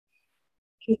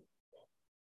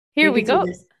Here You we can see go.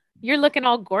 this. You're looking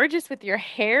all gorgeous with your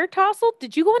hair tousled.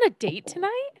 Did you go on a date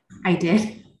tonight? I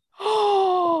did.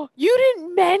 Oh, you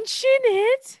didn't mention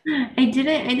it. I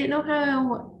didn't know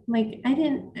how, like, I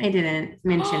didn't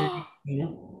mention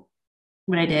anything,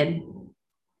 but I did.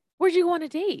 Where'd you go on a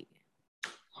date?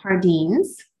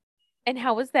 Hardines. And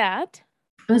how was that?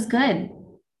 It was good.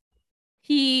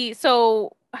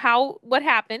 What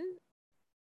happened?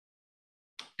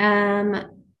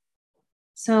 Um,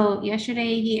 so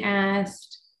yesterday he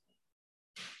asked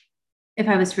if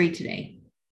I was free today.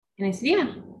 And I said,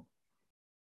 yeah.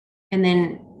 And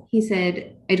then he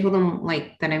said, I told him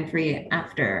like that I'm free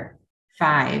after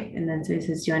 5. And then so he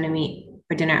says, do you want to meet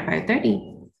for dinner at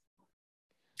 5:30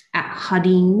 at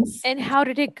Hardines? And how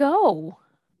did it go?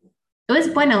 It was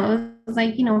bueno. It was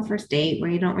like, first date where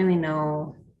you don't really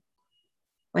know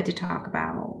what to talk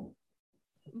about.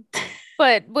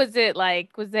 But was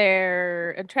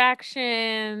there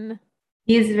attraction?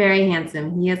 He is very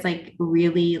handsome. He has like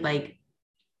really like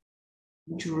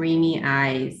dreamy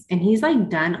eyes, and he's like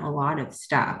done a lot of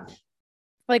stuff.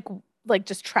 Like, like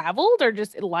just traveled or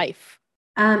just life?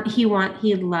 He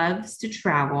loves to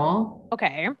travel.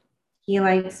 Okay. He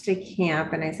likes to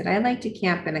camp, and I said I like to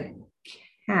camp in a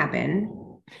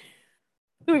cabin.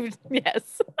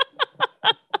 Yes.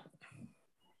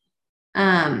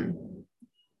 Um,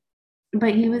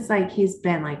 but he was like he's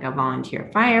been like a volunteer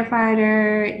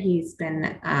firefighter.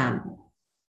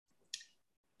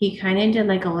 He kind of did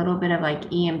like a little bit of like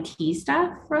EMT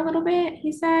stuff for a little bit,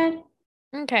 he said.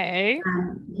 Okay.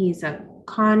 He's a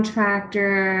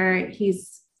contractor.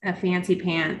 He's a fancy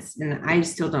pants, and I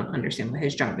still don't understand what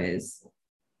his job is.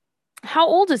 How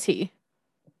old is he?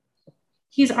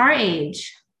 He's our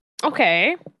age.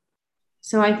 Okay.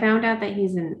 So I found out that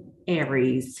he's an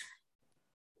Aries.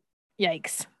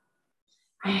 Yikes.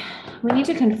 We need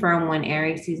to confirm when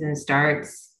Aries season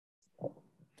starts.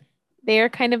 They are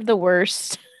kind of the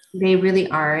worst. They really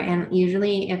are. And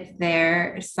usually, if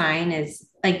their sign is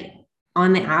like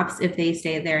on the apps, if they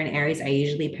say they're an Aries, I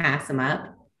usually pass them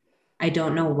up. I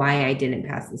don't know why I didn't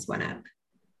pass this one up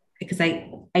because I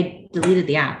deleted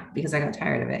the app because I got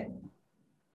tired of it.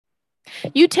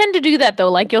 You tend to do that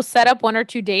though. Like you'll set up one or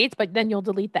two dates, but then you'll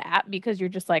delete the app because you're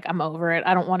just like, I'm over it.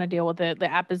 I don't want to deal with it.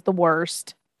 The app is the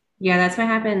worst. Yeah, that's what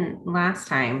happened last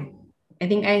time. I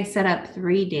think I set up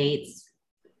 3 dates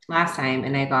last time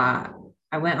and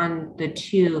I went on the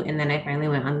two and then I finally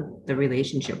went on the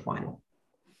relationship one.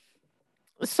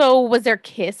 So was there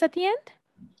kiss at the end?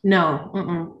 No,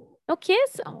 mm-mm. No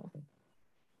kiss? Oh.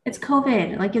 It's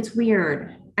COVID. Like it's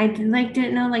weird. I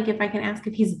didn't know like if I can ask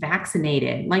if he's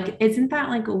vaccinated. Like, isn't that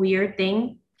like a weird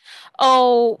thing?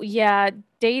 Oh, yeah.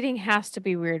 Dating has to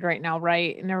be weird right now,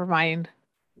 right? Never mind.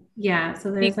 Yeah,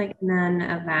 so there's Be- like none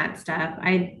of that stuff.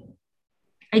 I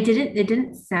didn't it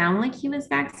didn't sound like he was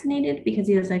vaccinated because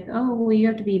he was like, oh, well, you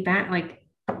have to be back. Like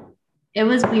it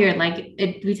was weird.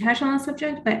 We touched on the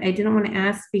subject, but I didn't want to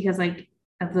ask because like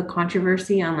of the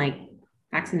controversy on like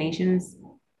vaccinations.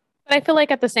 but I feel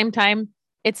like at the same time,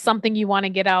 it's something you want to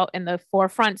get out in the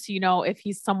forefront. So, if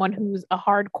he's someone who's a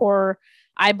hardcore,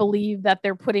 I believe that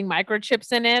they're putting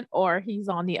microchips in it, or he's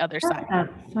on the other side.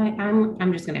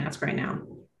 I'm just gonna ask right now.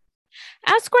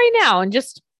 Ask right now and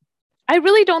just I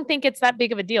really don't think it's that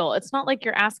big of a deal. It's not like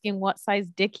you're asking what size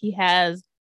dick he has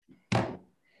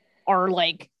or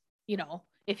like,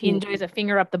 if he enjoys a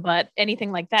finger up the butt,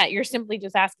 anything like that. You're simply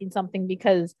just asking something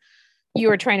because you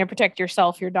are trying to protect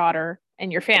yourself, your daughter,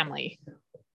 and your family.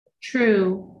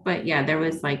 True, but yeah, there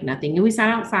was like nothing. We sat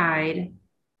outside.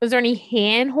 Was there any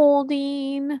hand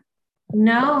holding?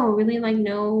 No, really like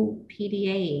no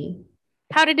PDA.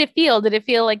 How did it feel? Did it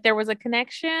feel like there was a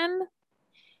connection?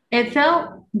 It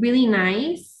felt really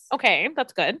nice, Okay,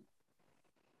 that's good.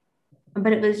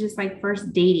 but it was just like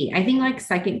first dating. I think like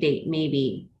second date,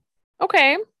 maybe.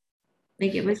 Okay.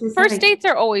 Like it was just First like dates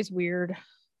are always weird.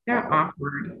 they're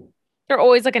awkward. They're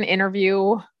always like an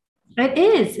interview. It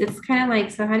is. It's kind of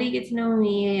like, so how do you get to know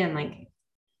me? And like,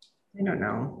 I don't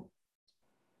know.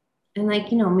 And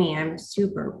like, me, I'm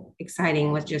super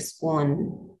exciting with just school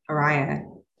and Araya.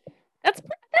 That's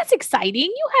that's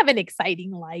exciting. You have an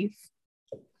exciting life.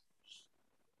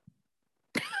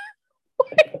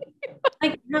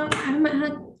 Like, no,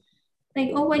 like,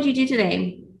 oh, what'd you do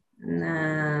today?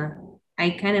 Nah,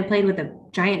 I kind of played with a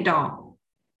giant doll.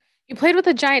 You played with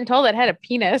a giant doll that had a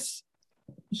penis.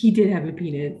 He did have a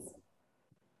penis.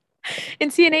 In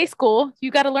CNA school, you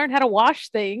got to learn how to wash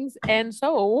things. And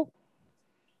so,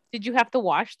 did you have to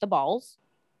wash the balls?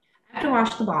 I have to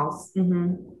wash the balls.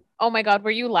 Oh my God,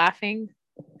 were you laughing?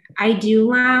 I do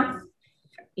laugh.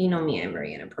 You know me, I'm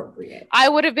very inappropriate. I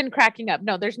would have been cracking up.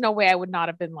 No, there's no way I would not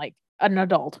have been like an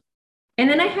adult. And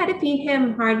then I had to feed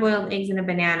him hard-boiled eggs and a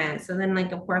banana. So then,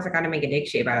 like, of course, I got to make a dick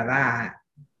shape out of that.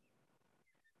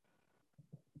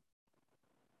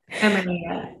 And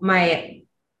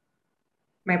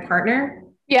my partner,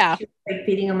 Yeah. she was like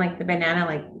feeding him like the banana,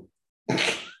 like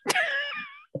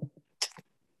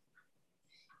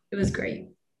it was great.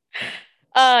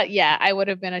 Yeah, I would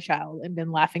have been a child and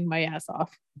been laughing my ass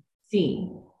off.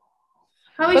 See,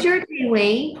 how was But your day,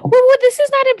 Wade? well, this is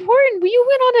not important. You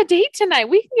went on a date tonight.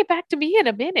 We can get back to me in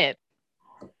a minute.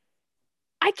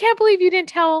 I can't believe you didn't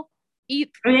tell I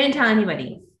didn't tell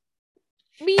anybody.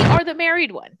 me or the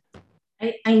married one.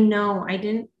 I know. I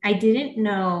didn't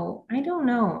know. I don't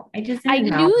know. I just I didn't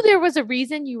know. knew there was a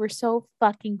reason you were so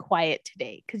fucking quiet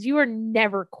today because you are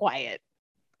never quiet.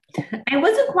 I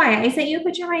wasn't quiet. I sent you a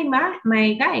picture of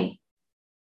my guy.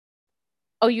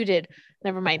 Oh, you did.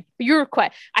 Never mind. You were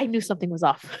quiet. I knew something was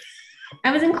off.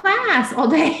 I was in class all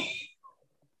day.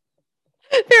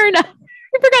 Fair enough.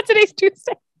 I forgot today's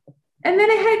Tuesday. And then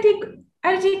I had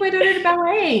to take my daughter to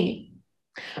ballet.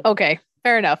 Okay,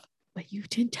 fair enough. But you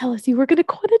didn't tell us you were gonna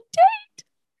go on a date.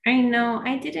 I know.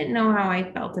 I didn't know how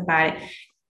I felt about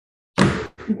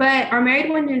it. But our married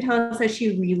one didn't tell us that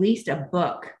she released a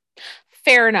book.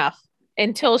 Fair enough.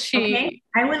 Until she Okay.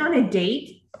 I went on a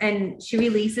date and she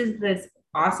releases this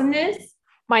awesomeness.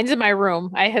 Mine's in my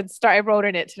room. I wrote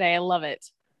in it today. I love it.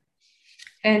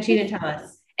 And she didn't tell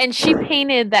us. And she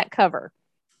painted that cover.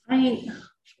 I mean,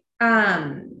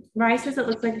 Rice says it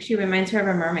looks like she reminds her of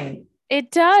a mermaid. It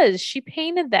does. She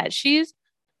painted that. She's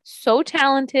so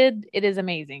talented. It is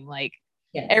amazing. Like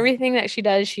Yes. everything that she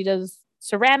does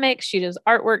ceramics, she does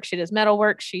artwork, she does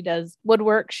metalwork, she does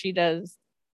woodwork, she does.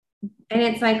 And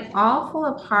it's like all full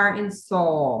of heart and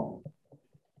soul.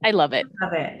 I love it.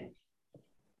 Love it.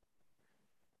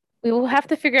 We will have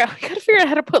to we gotta figure out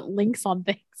how to put links on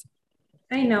things.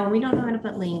 I know. We don't know how to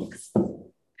put links.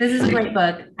 This is a great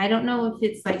book. I don't know if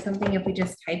it's like something if we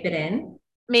just type it in.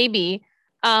 Maybe.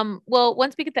 Well,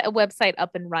 once we get the website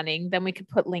up and running, then we could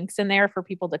put links in there for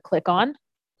people to click on.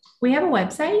 We have a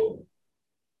website?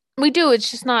 We do.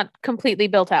 It's just not completely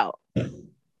built out.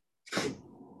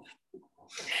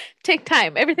 Take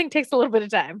time. Everything takes a little bit of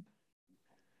time.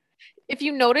 If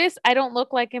you notice, I don't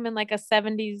look like him in like a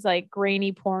 70s like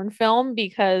grainy porn film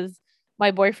because my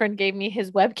boyfriend gave me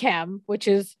his webcam, which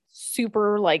is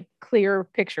super like clear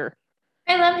picture.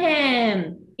 I love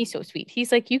him. He's so sweet.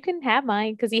 He's like, you can have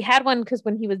mine because he had one because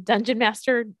when he was dungeon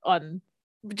master on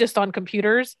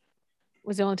computers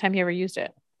was the only time he ever used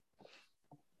it.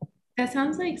 That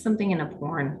sounds like something in a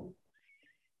porn.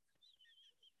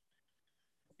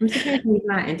 I'm surprised he's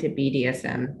not into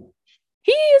BDSM.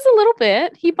 He is a little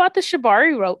bit. He bought the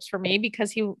shibari ropes for me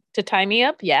because to tie me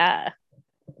up. Yeah.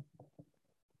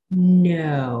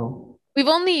 No. We've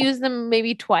only used them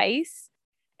maybe twice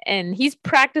and he's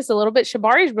practiced a little bit.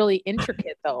 Shibari is really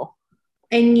intricate though.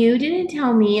 And you didn't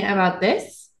tell me about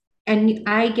this. And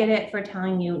I get it for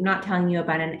not telling you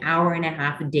about an hour and a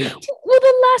half date. Well,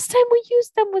 the last time we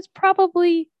used them was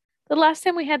probably the last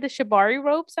time we had the shibari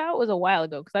ropes out was a while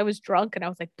ago because I was drunk and I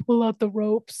was like, pull out the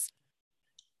ropes.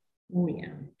 Oh,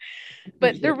 yeah.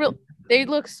 But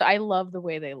I love the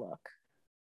way they look.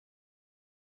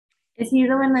 Is he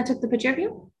the one that took the picture of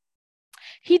you?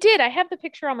 He did. I have the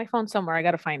picture on my phone somewhere. I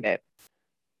got to find it.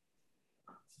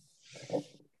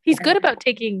 He's good about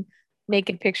taking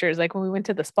naked pictures. Like when we went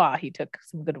to the spa, he took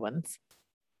some good ones.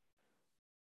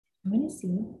 I'm going to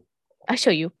see. I'll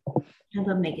show you. I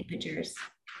love naked pictures.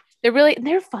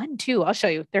 They're fun too. I'll show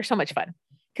you. They're so much fun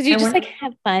because you just like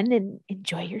have fun and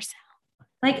enjoy yourself.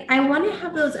 Like I want to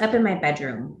have those up in my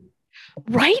bedroom.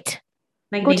 Right?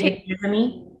 Like naked pictures of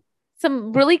me.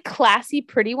 Some really classy,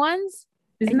 pretty ones.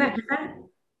 Isn't that?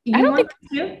 I don't think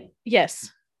too?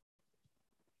 Yes.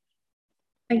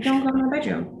 Like don't go in my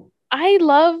bedroom. I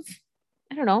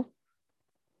don't know.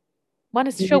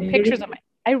 Want to show pictures of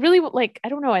I really like, I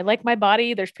don't know. I like my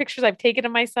body. There's pictures I've taken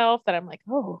of myself that I'm like,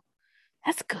 oh,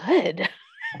 that's good.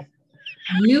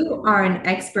 You are an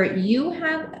expert. You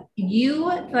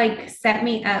like set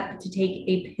me up to take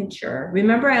a picture.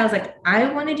 Remember, I was like,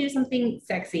 I want to do something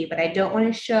sexy, but I don't want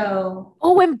to show.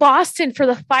 Oh, in Boston for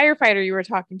the firefighter you were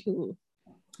talking to.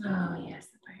 Oh, yes,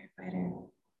 the firefighter.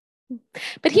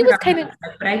 But he was kind of.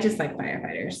 But I just like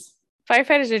firefighters.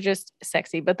 Firefighters are just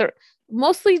sexy, but they're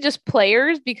mostly just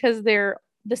players because the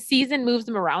season moves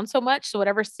them around so much. So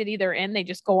whatever city they're in, they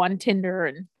just go on Tinder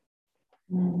and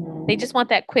they just want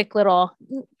that quick little.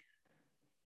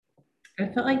 I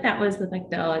felt like that was with like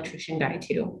the electrician guy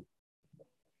too.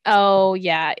 Oh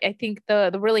yeah, I think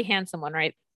the really handsome one,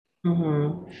 right?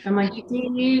 I'm like,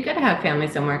 you gotta have family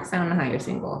somewhere because I don't know how you're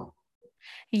single.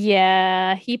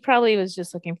 Yeah, he probably was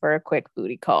just looking for a quick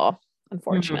booty call.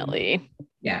 unfortunately.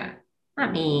 Yeah.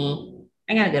 Not me.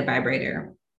 I got a good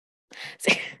vibrator.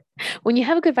 When you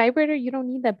have a good vibrator, you don't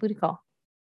need that booty call.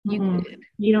 You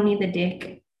don't need the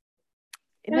dick.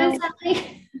 No.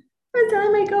 I was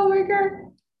telling my coworker.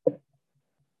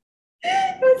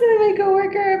 I was telling my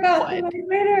coworker about the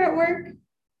vibrator at work.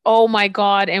 Oh my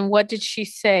God. And what did she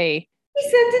say? He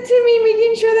sent it to me,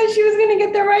 making sure that she was going to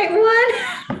get the right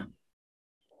one.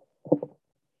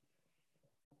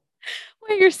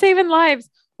 Well, you're saving lives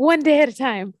one day at a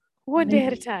time. One day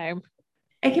at a time.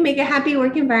 I can make a happy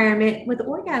work environment with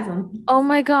orgasm. Oh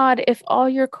my God. If all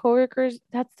your coworkers,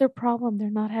 that's their problem.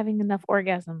 They're not having enough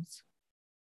orgasms.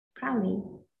 Probably.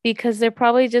 Because they're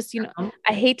probably just,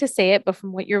 I hate to say it, but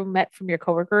from what you've met from your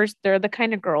coworkers, they're the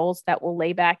kind of girls that will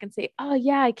lay back and say, oh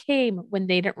yeah, I came when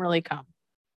they didn't really come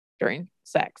during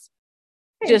sex.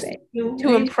 Just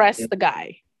to impress the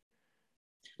guy.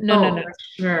 No.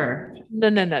 Sure. No.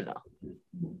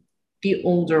 The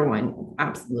older one,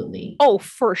 absolutely. Oh,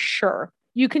 for sure.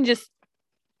 You can just,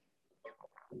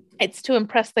 it's to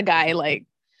impress the guy. Like,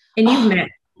 and you've met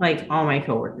like all my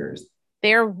coworkers.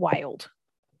 They're wild.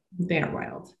 They are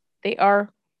wild. They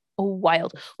are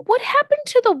wild. What happened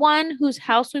to the one whose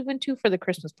house we went to for the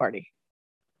Christmas party?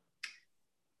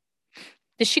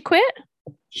 Did she quit?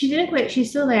 She didn't quit.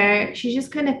 She's still there. She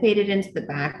just kind of faded into the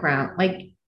background.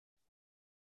 Like,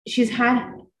 she's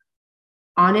had,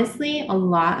 honestly, a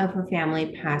lot of her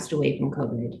family passed away from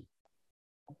COVID.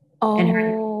 Oh,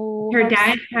 and her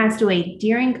dad passed away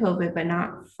during COVID, but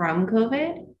not from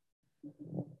COVID.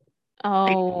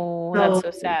 Oh, that's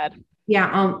so sad.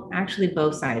 Yeah, actually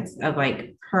both sides of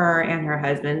like her and her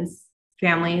husband's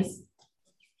families.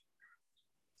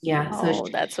 Yeah. So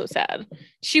that's so sad.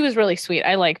 She was really sweet.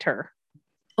 I liked her.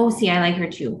 Oh, see, I like her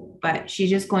too, but she's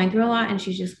just going through a lot and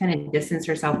she's just kind of distanced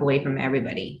herself away from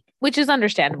everybody. Which is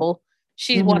understandable.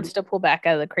 She wants to pull back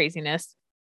out of the craziness.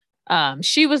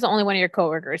 She was the only one of your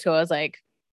coworkers who I was like,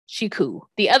 she cool.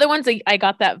 The other ones, I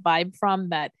got that vibe from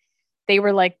that they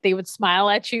were like, they would smile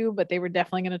at you, but they were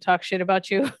definitely going to talk shit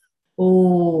about you.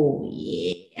 Oh,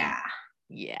 yeah.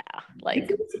 Yeah. Like,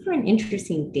 it's super an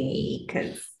interesting day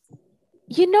because,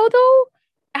 though,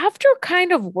 after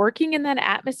kind of working in that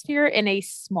atmosphere in a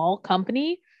small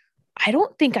company, I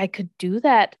don't think I could do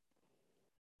that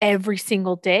every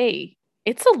single day.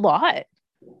 It's a lot.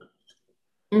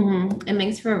 It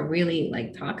makes for a really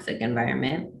like toxic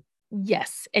environment.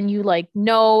 Yes. And you like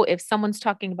know if someone's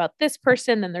talking about this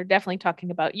person, then they're definitely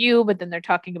talking about you, but then they're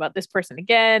talking about this person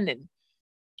again. And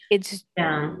it's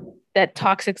that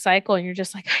toxic cycle. And you're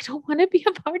just like, I don't want to be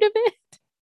a part of it.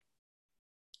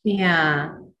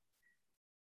 Yeah.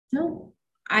 No,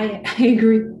 I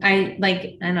agree. I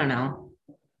don't know.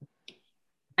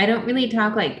 I don't really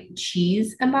talk like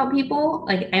cheese about people.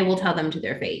 Like, I will tell them to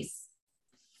their face.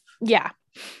 Yeah.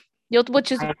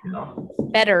 Which is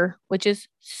better, which is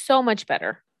so much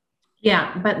better.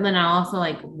 Yeah, but then I'll also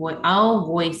I'll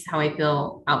voice how I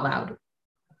feel out loud.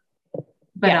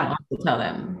 But I'll also tell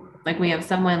them. Like, we have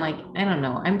someone like, I don't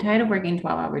know, I'm tired of working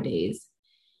 12-hour days.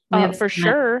 We have for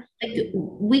sure. Like,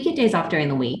 we get days off during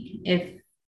the week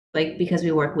because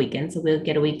we work weekends, so we'll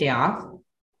get a weekday off.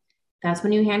 That's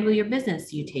when you handle your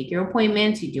business. You take your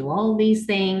appointments, you do all these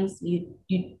things, you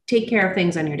take care of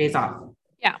things on your days off.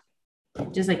 Yeah.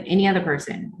 Just like any other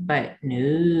person. But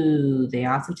no, they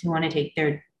also want to take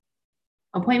their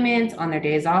appointments on their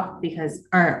days off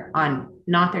or on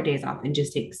not their days off and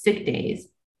just take sick days.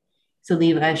 So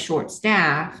leave us short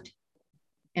staffed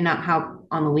and not help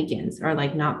on the weekends or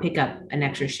like not pick up an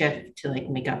extra shift to like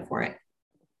make up for it.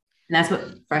 And that's what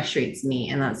frustrates me.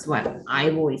 And that's what I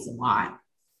voice a lot.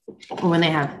 Or when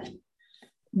they have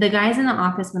the guys in the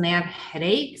office, when they have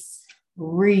headaches,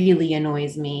 really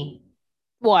annoys me.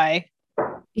 Why?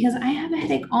 Because I have a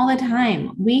headache all the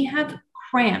time. We have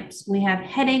cramps, we have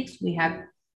headaches, we have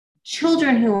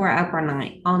children who are up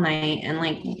all night, and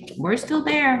like we're still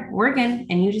there working,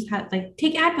 and you just have like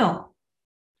take Advil,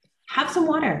 have some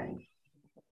water,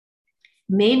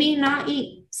 maybe not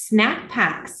eat snack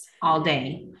packs all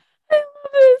day. I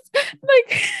love this.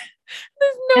 Like,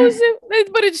 there's no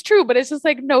but it's true, but it's just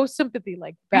like no sympathy.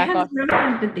 Like, back off. No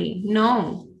empathy.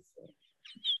 No.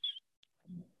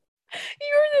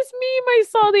 You heard this meme I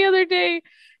saw the other day,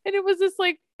 and it was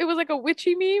like a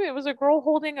witchy meme. It was a girl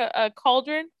holding a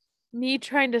cauldron, me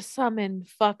trying to summon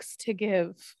fucks to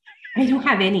give. I don't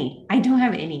have any.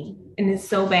 And it's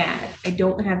so bad. I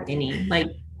don't have any. Like,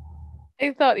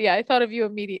 I thought of you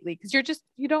immediately because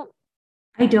you don't.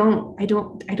 I don't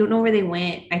know where they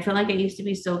went. I feel like I used to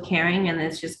be so caring and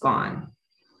it's just gone.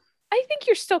 I think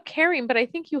you're still caring, but I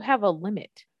think you have a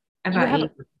limit.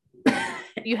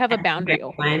 You have a boundary.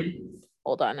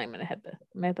 Hold on, I'm gonna hit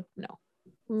the no.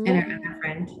 and her other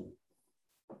friend.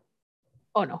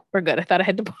 Oh no, we're good. I thought I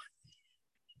had to.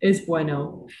 Es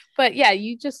bueno. But yeah,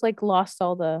 you just like lost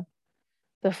all the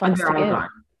fun They're all gone.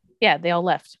 Yeah, they all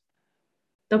left.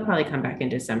 They'll probably come back in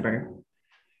December.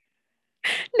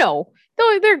 No,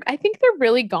 I think they're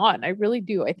really gone. I really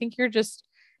do. I think you're just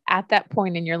at that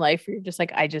point in your life where you're just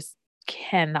like, I just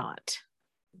cannot.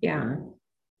 Yeah.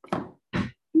 I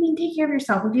mean, take care of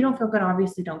yourself. If you don't feel good,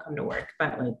 obviously don't come to work.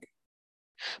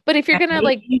 But if you're gonna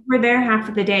like, you were there half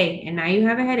of the day and now you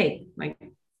have a headache.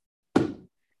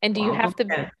 and do you have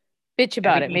to bitch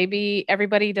about it? Maybe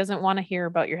everybody doesn't want to hear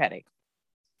about your headache.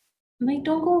 Don't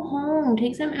go home.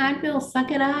 Take some Advil.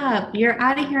 Suck it up. You're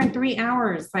out of here in 3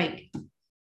 hours.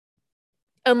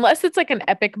 Unless it's like an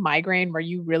epic migraine where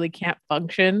you really can't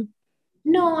function.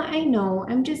 No, I know.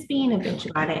 I'm just being a bitch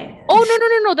about it.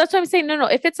 Oh, no. That's what I'm saying. No.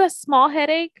 If it's a small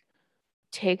headache,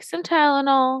 take some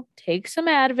Tylenol, take some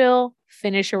Advil,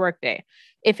 finish your workday.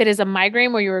 If it is a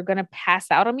migraine where you're going to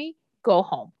pass out on me, go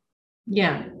home.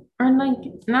 Yeah. Or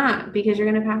not because you're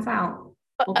going to pass out.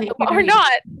 Or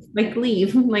not.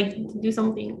 Leave, do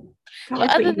something.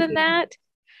 Other than that,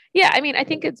 yeah, I mean, I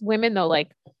think it's women though,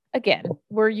 like, again,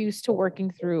 we're used to working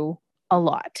through a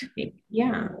lot.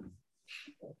 Yeah.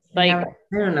 I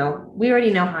don't know. We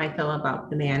already know how I feel about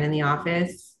the man in the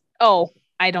office. Oh,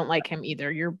 I don't like him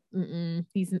either.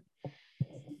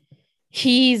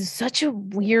 He's such a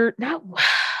weird, not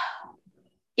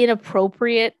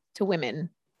inappropriate to women.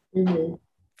 Mm-hmm.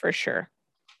 For sure.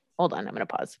 Hold on, I'm gonna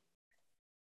pause.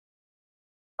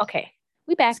 Okay,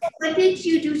 we back. So what did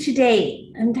you do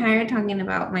today? I'm tired talking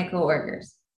about my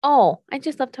coworkers. Oh, I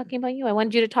just love talking about you. I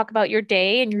wanted you to talk about your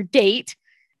day and your date.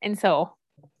 And so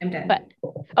I'm done. But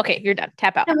okay, you're done.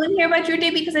 Tap out. I want to hear about your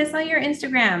day because I saw your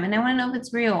Instagram and I want to know if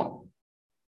it's real.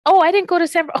 Oh, I didn't go to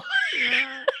San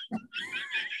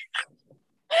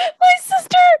My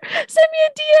sister sent me a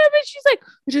DM and she's like,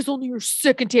 it is only your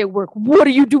second day at work. What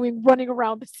are you doing running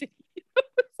around the city?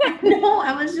 No,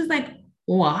 I was just like,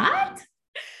 what?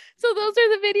 So those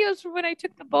are the videos from when I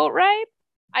took the boat ride.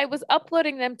 I was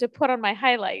uploading them to put on my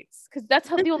highlights because that's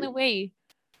how the only way.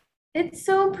 It's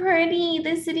so pretty.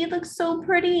 The city looks so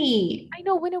pretty. I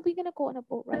know. When are we going to go on a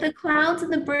boat ride? With the clouds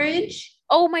and the bridge.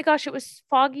 Oh my gosh, it was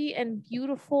foggy and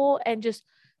beautiful and just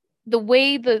the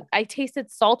way I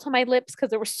tasted salt on my lips because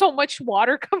there was so much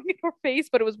water coming in our face,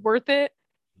 but it was worth it.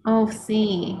 Oh,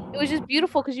 see. It was just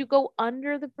beautiful because you go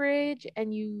under the bridge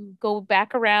and you go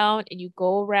back around and you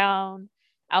go around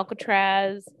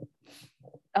Alcatraz.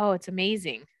 Oh, it's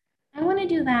amazing. I want to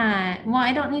do that. Well,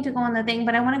 I don't need to go on the thing,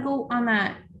 but I want to go on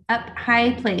that up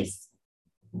high place.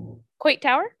 Quake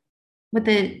Tower? With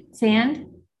the sand?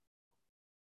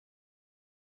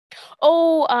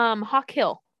 Oh, Hawk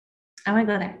Hill. I want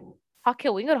to go there. Hawk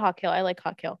Hill. We can go to Hawk Hill. I like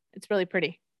Hawk Hill. It's really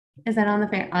pretty. Is that on the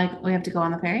ferry? We have to go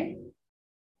on the ferry?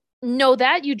 No,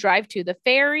 that you drive to. The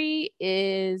ferry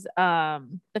is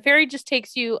the ferry just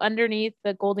takes you underneath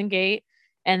the Golden Gate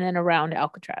and then around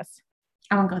Alcatraz.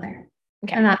 I want to go there.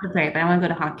 Okay. I'm not the ferry, but I want to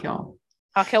go to Hawk Hill.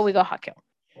 Hawk Hill, we go Hawk Hill.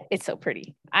 It's so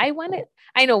pretty. I want it.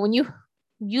 I know when you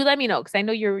let me know because I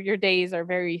know your days are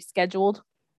very scheduled.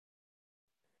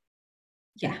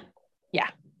 Yeah. Yeah.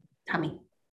 Tell me.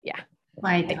 Yeah.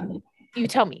 Why tell me? You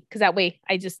tell me because that way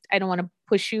I don't want to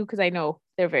push you because I know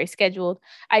they're very scheduled.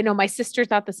 I know my sister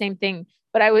thought the same thing,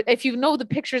 but if you know the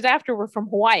pictures after were from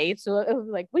Hawaii, so it was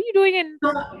like, what are you doing in?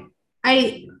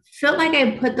 I felt like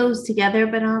I put those together,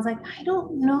 but I was like, I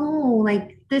don't know.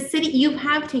 Like the city, you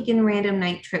have taken random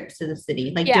night trips to the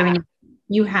city, during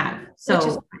you have. So which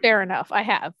is fair enough.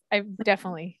 I've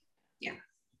definitely. Yeah.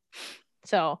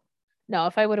 So no,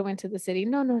 if I would have went to the city,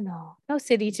 no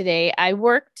city today. I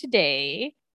worked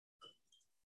today.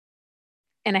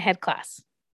 And I had class.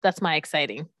 That's my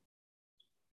exciting.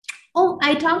 Oh,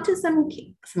 I talked to some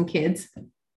kids.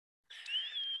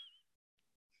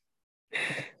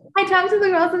 I talked to the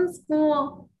girls in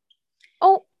school.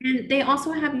 Oh, and they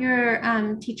also have your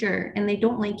teacher, and they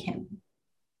don't like him.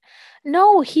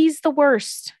 No, he's the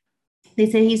worst. They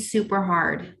say he's super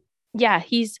hard. Yeah,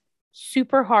 he's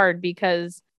super hard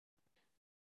because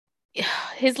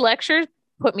his lectures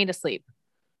put me to sleep.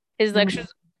 His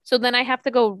lectures. So then I have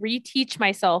to go reteach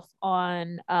myself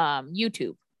on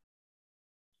YouTube.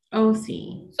 Oh,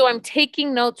 see. So I'm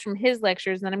taking notes from his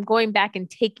lectures, and then I'm going back and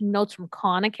taking notes from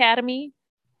Khan Academy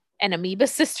and Amoeba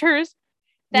Sisters.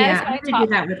 I do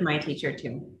that with my teacher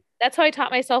too. That's how I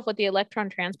taught myself what the electron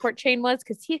transport chain was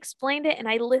because he explained it, and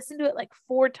I listened to it like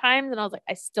 4 times, and I was like,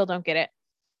 I still don't get it.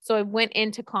 So I went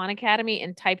into Khan Academy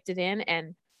and typed it in,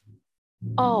 and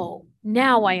oh,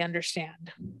 now I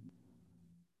understand.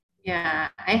 Yeah,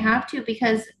 I have to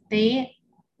because they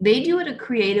do it a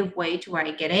creative way to where I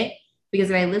get it. Because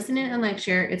if I listen in a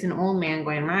lecture, it's an old man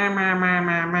going, ma, ma, ma,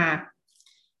 ma, ma.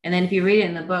 And then if you read it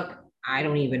in the book, I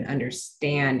don't even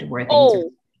understand where things are.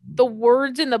 Oh, the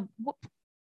words in the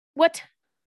what?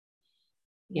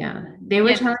 Yeah. They were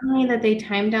Yeah. telling me that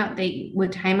they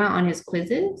would time out on his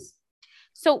quizzes.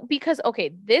 So because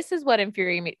okay, this is what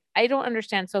infuriates me. I don't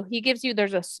understand. So he gives you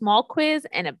there's a small quiz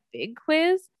and a big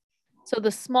quiz. So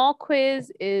the small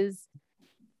quiz is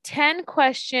 10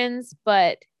 questions,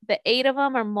 but the 8 of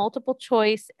them are multiple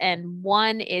choice and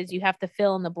one is you have to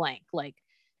fill in the blank, like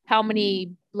how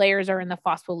many layers are in the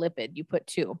phospholipid, you put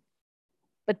 2.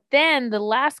 But then the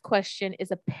last question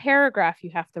is a paragraph you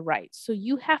have to write. So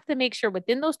you have to make sure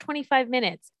within those 25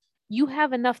 minutes, you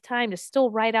have enough time to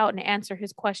still write out and answer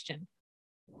his question.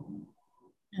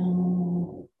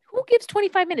 Um, Who gives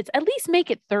 25 minutes? At least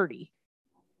make it 30.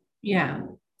 yeah.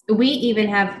 We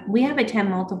have a 10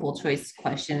 multiple choice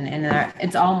question and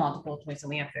it's all multiple choice and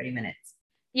we have 30 minutes.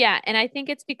 Yeah, and I think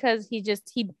it's because he's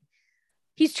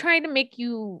trying to make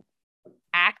you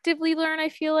actively learn, I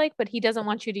feel like, but he doesn't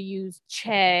want you to use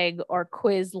Chegg or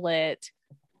Quizlet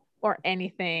or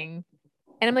anything.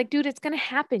 And I'm like, dude, it's going to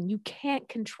happen. You can't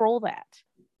control that.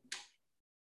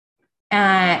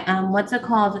 What's it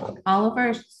called? All of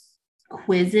our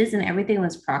quizzes and everything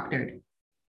was proctored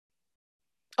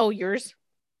Oh, yours?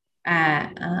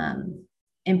 at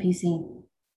NPC.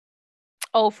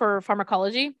 Oh, for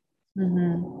pharmacology?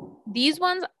 Mm-hmm. These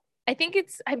ones, I think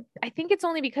it's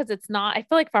only because it's not, I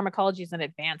feel like pharmacology is an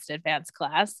advanced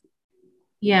class.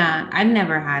 Yeah, I've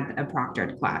never had a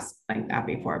proctored class like that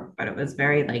before, but it was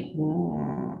very like,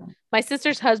 My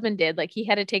sister's husband did, like he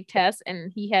had to take tests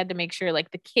and he had to make sure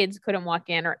like the kids couldn't walk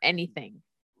in or anything.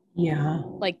 yeah,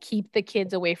 Like keep the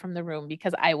kids away from the room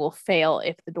because I will fail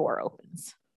if the door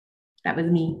opens. that was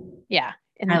me. Yeah. I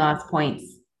And lost points.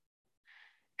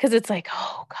 because it's like,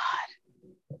 oh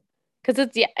God. Because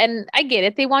it's, yeah. And I get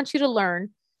it. They want you to learn.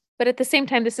 But at the same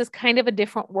time, this is kind of a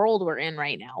different world we're in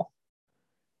right now.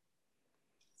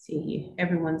 See,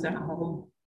 everyone's at home.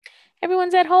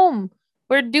 Everyone's at home.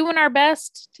 We're doing our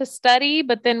best to study,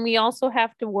 but then we also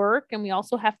have to work and we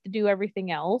also have to do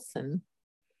everything else. And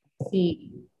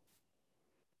See,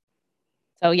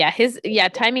 so, yeah,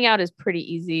 timing out is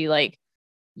pretty easy. Like,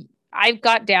 I've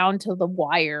got down to the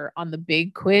wire on the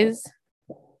big quiz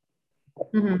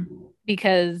mm-hmm.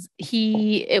 because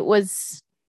it was,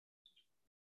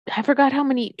 I forgot how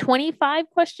many, 25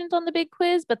 questions on the big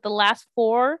quiz, but the last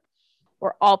 4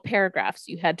 were all paragraphs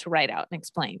you had to write out and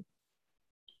explain.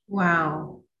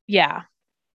 Wow. Yeah.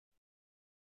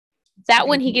 That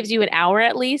one he gives you an hour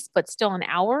at least, but still an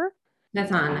hour. That's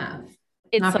not enough.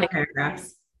 It's Not for like,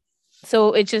 paragraphs.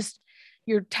 so it just,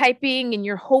 you're typing and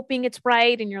you're hoping it's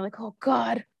right. And you're like, oh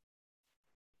God.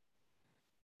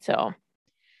 So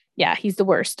yeah, he's the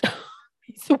worst.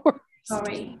 He's the worst.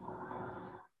 Sorry.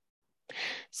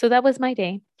 So that was my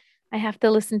day. I have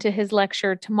to listen to his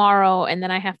lecture tomorrow and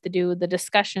then I have to do the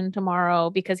discussion tomorrow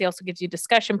because he also gives you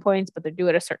discussion points, but they're due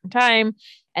at a certain time.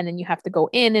 And then you have to go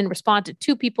in and respond to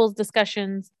 2 people's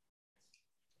discussions.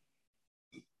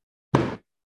 Did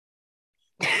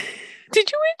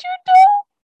you hit your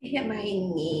toe? I hit my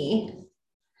knee.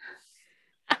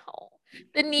 Ow.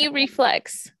 The knee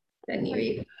reflex. The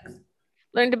knee.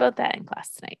 Learned about that in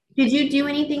class tonight. Did you do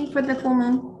anything for the full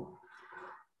moon?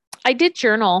 I did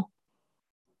journal.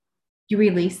 You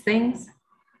release things?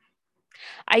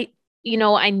 I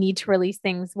need to release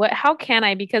things. How can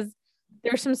I? Because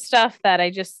there's some stuff that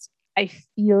I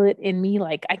feel it in me.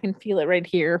 Like I can feel it right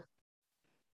here.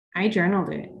 I journaled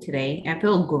it today. I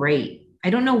feel great. I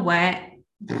don't know what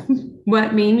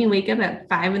made me wake up at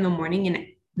 5 in the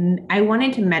morning and I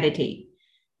wanted to meditate.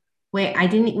 Wait, I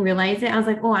didn't realize it. I was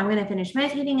like, oh, I'm going to finish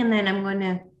meditating and then I'm going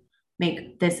to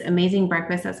make this amazing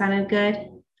breakfast that sounded good.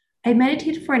 I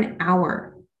meditated for an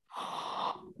hour.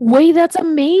 Wait, that's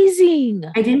amazing.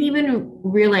 I didn't even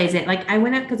realize it. Like I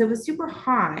went up because it was super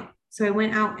hot. So I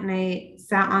went out and I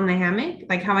sat on the hammock,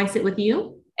 like how I sit with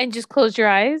you. And just close your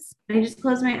eyes. I just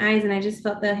closed my eyes and I just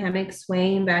felt the hammock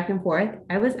swaying back and forth.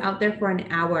 I was out there for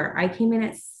an hour. I came in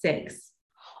at 6.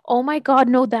 Oh my God,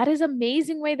 no, that is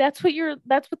amazing way. That's what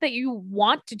you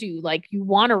want to do. Like you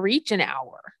want to reach an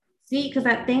hour. See, because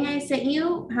that thing I sent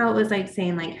you, how it was like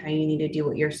saying like how you need to do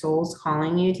what your soul's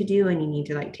calling you to do and you need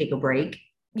to like take a break.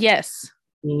 Yes.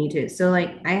 You need to. So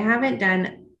like I had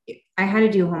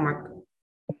to do homework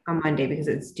on Monday because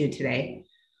it's due today.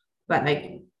 But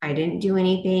like I didn't do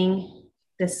anything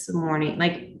this morning.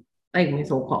 Like my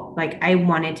soul called. Like I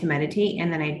wanted to meditate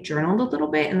and then I journaled a little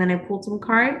bit and then I pulled some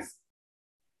cards.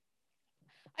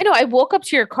 I know. I woke up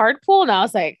to your card pool and I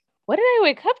was like, what did I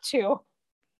wake up to?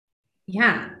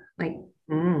 Yeah. Like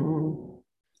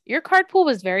Your card pool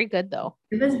was very good though.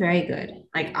 It was very good.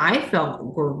 Like I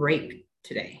felt great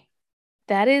today.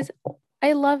 That is,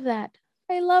 I love that.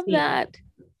 I love See, that.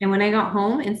 and when I got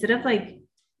home, instead of like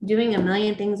doing a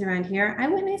million things around here, I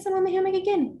went nice and on the hammock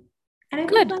again. And I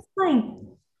felt Good. less fine.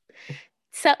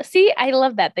 So see, I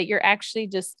love that you're actually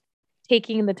just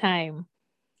taking the time.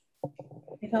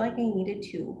 I felt like I needed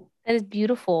to. That is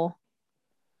beautiful.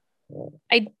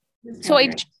 I It's so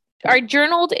really I nice.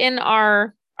 journaled in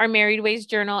our married ways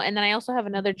journal, and then I also have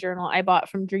another journal I bought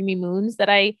from Dreamy Moons that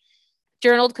I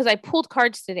journaled because I pulled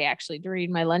cards today actually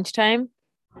during my lunchtime,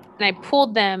 and I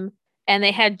pulled them and they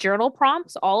had journal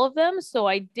prompts, all of them. So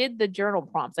I did the journal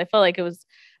prompts. I felt it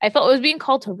was being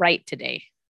called to write today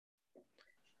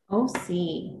Oh,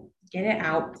 see, get it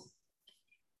out.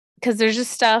 because there's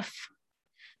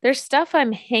stuff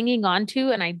I'm hanging on to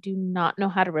and I do not know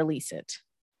how to release it.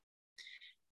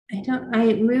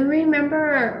 I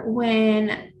remember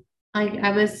when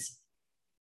I was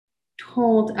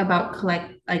told about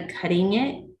like cutting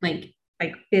it, like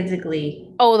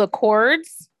physically. Oh, the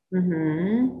chords.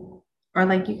 Mm-hmm. Or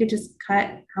like you could just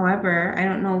cut however. I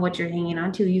don't know what you're hanging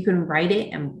on to. You can write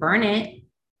it and burn it.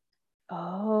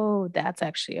 Oh, that's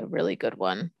actually a really good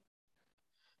one.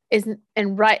 Isn't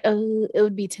and right it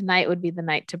would be tonight would be the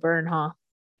night to burn, huh?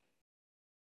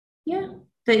 Yeah.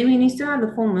 But I mean, you still have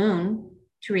the full moon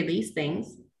to release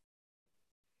things.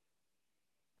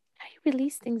 How do you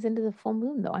release things into the full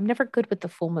moon though? I'm never good with the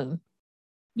full moon.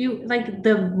 You like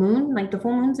the moon, like the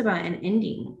full moon's about an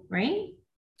ending, right?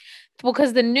 Well,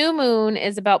 because the new moon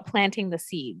is about planting the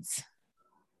seeds.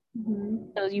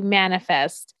 Mm-hmm. So you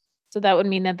manifest. So that would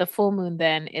mean that the full moon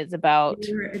then is about,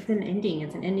 It's an ending.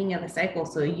 It's an ending of a cycle.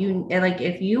 So you like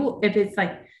if it's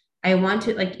like I want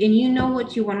to like and you know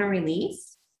what you want to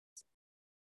release,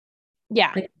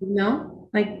 yeah, like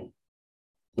like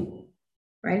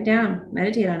write it down,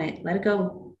 meditate on it, let it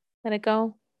go. let it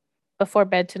go before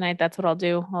bed tonight. That's what I'll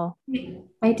do. Oh,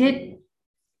 I did,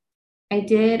 I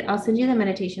did. I'll send you the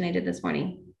meditation I did this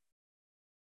morning.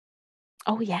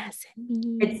 oh yeah, send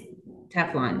me. It's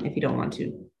Teflon if you don't want to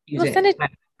use No, it.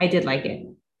 But I did like it.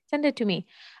 send it to me.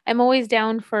 I'm always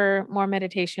down for more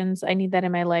meditations. I need that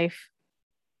in my life.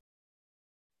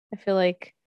 I feel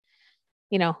like,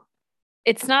 you know,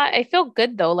 it's not, I feel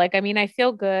good though. Like, I mean, I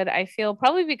feel good. I feel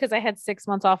probably because I had 6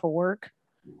 months off of work.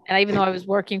 And even though I was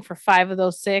working for 5 of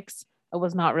those 6, I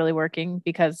was not really working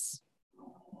because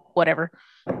whatever.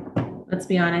 Let's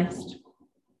be honest.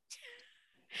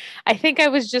 I think I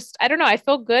was just, I don't know, I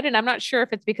feel good. And I'm not sure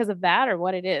if it's because of that or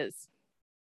what it is.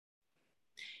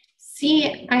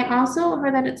 See, I also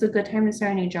heard that it's a good time to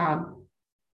start a new job.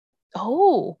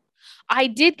 Oh, I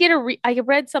did get I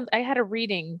read some, I had a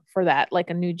reading for that, like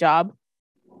a new job,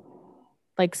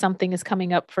 like something is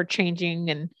coming up for changing.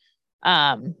 And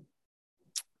um,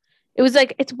 it was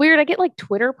like, it's weird. I get like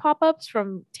Twitter pop ups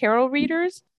from tarot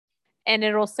readers and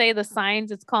it'll say the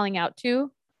signs it's calling out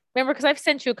to. Remember, because I've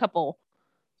sent you a couple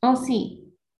I'll see.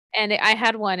 and I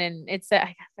had one and it said, I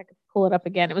guess I could pull it up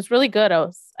again. It was really good.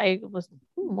 I was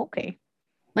okay.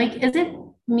 Like, is it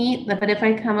me? But if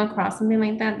I come across something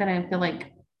like that, then I feel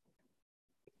like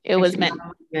It I was should meant,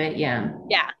 know do it. Yeah.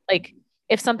 yeah, like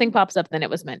if something pops up, then it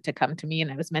was meant to come to me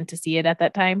and I was meant to see it at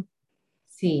that time.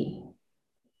 See,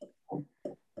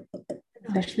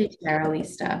 especially tarot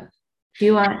stuff. Do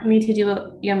you want me to do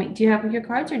it? Do you have your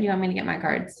cards or do you want me to get my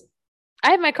cards?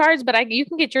 I have my cards, but you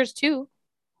can get yours too.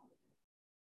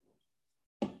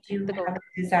 Do you To go. have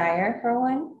a desire for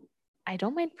one? I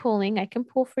don't mind pulling. I can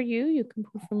pull for you. You can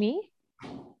pull for me.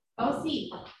 I'll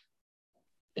see.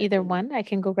 Either one. I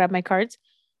can go grab my cards.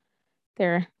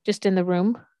 They're just in the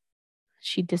room.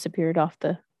 She disappeared off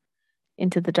the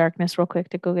into the darkness real quick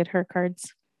to go get her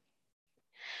cards.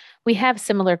 We have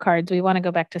similar cards. We want to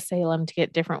go back to Salem to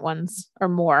get different ones or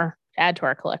more to add to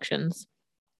our collections.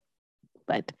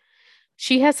 But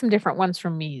she has some different ones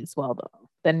from me as well, though,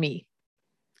 than me.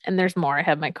 And there's more. I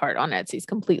have my card on Etsy's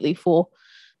completely full,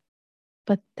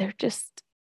 but they're just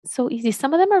so easy.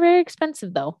 Some of them are very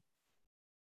expensive, though.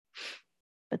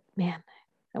 But man,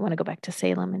 I want to go back to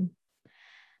Salem and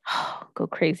go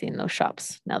crazy in those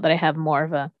shops now that I have more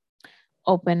of a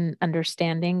open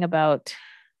understanding about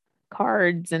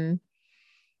cards and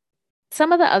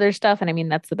some of the other stuff. And I mean,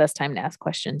 that's the best time to ask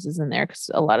questions is in there because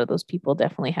a lot of those people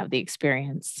definitely have the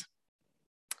experience.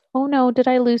 Oh no, did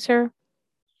I lose her?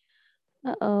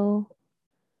 Uh-oh.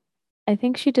 I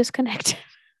think she disconnected.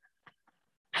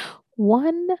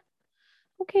 One.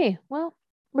 Okay, well,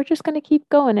 we're just going to keep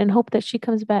going and hope that she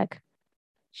comes back.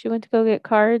 She went to go get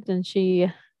cards and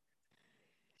she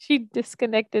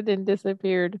disconnected and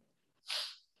disappeared.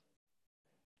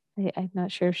 I'm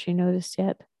not sure if she noticed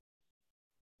yet.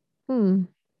 Hmm.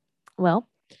 Well,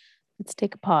 let's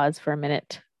take a pause for a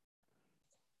minute.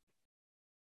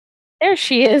 There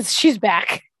she is. She's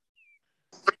back.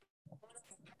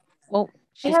 Well,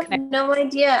 she's I have no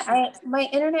idea. My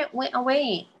internet went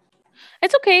away.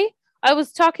 It's okay. I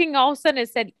was talking, all of a sudden it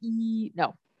said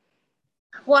no.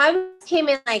 Well, I came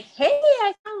in like, hey,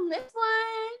 I found this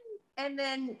one. And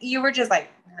then you were just like,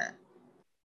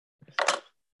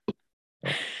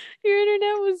 Your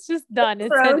internet was just done.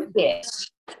 It said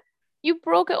you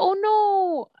broke it. Oh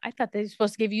no. I thought they were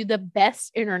supposed to give you the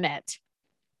best internet.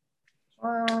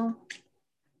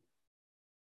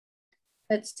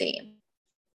 Let's see.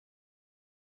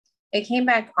 It came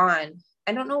back on.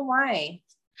 I don't know why.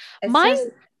 Mine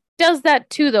does that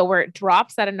too, though, where it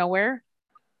drops out of nowhere.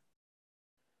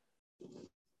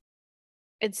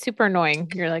 It's super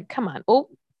annoying. You're like, come on. Oh,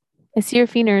 I see your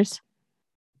fingers.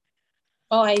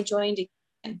 Oh, I joined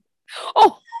again.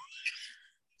 Oh.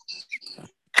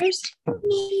 There's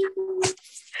me.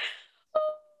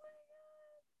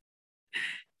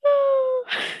 Oh.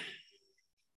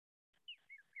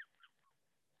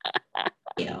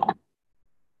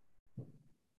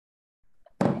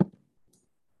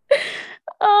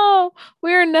 Oh,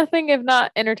 we are nothing if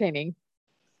not entertaining.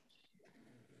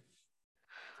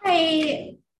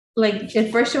 Like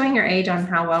if we're showing our age on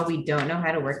how well we don't know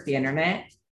how to work the internet.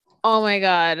 Oh my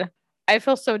God. I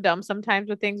feel so dumb sometimes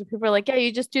with things where people are like, yeah,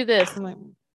 you just do this. I'm like,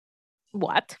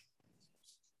 what?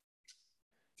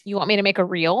 You want me to make a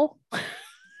reel?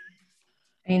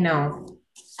 I know.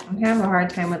 I'm having a hard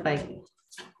time with like,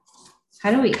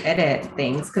 how do we edit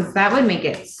things? Because that would make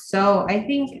it so, I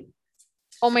think.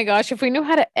 Oh my gosh, if we knew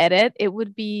how to edit, it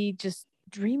would be just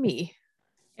dreamy.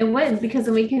 It would, because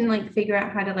then we can like figure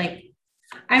out how to like,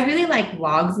 I really like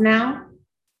vlogs now.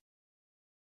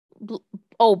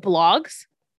 Blogs?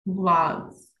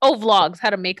 Vlogs. Oh, vlogs. How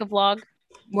to make a vlog?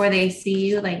 Where they see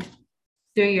you like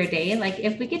through your day. Like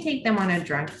if we could take them on a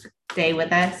drunk day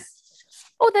with us.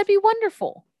 Oh, that'd be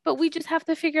wonderful. But we just have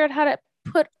to figure out how to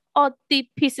put all the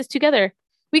pieces together.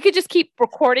 We could just keep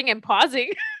recording and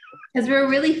pausing. Because we're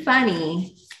really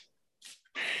funny.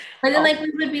 But then like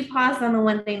we would be paused on the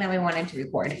one thing that we wanted to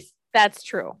record. That's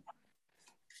true.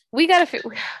 We gotta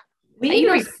figure. We need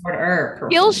to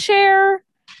record. Skillshare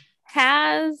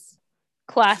has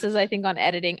classes, I think, on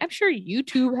editing. I'm sure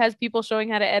YouTube has people showing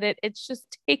how to edit. It's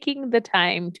just taking the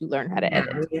time to learn how to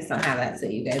edit. We just don't have that, so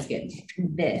you guys get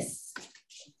this.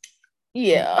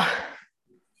 Yeah.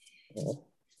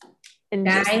 And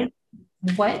guys,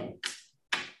 what?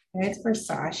 There's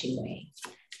Versace way.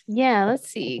 Yeah, let's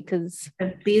see, because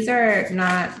these are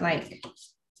not like.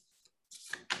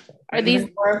 Are these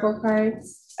oracle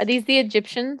cards? Are these the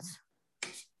Egyptians?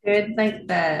 They're like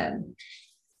the.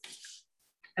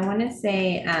 I want to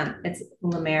say it's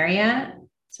Lemuria,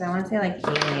 so I want to say like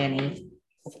alien-y.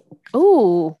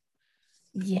 Oh,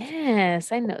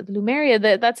 yes, I know Lemuria.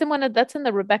 That's in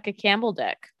the Rebecca Campbell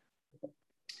deck.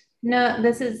 No,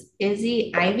 this is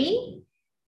Izzy Ivy.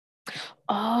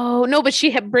 Oh no, but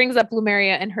she brings up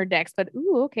Lemuria in her decks. But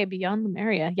ooh, okay, beyond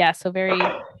Lemuria, yeah. So very.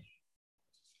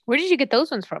 Where did you get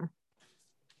those ones from?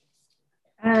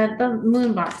 The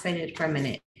moon box I did for a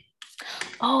minute.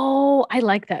 Oh, I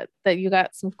like that you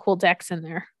got some cool decks in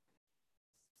there.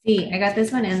 See, I got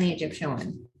this one and the Egyptian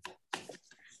one.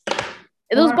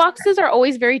 Those boxes are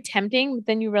always very tempting, but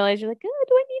then you realize you're like, oh,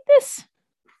 do I need this?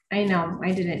 I know.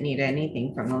 I didn't need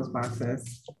anything from those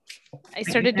boxes. I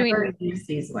started doing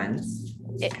these ones.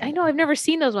 I know I've never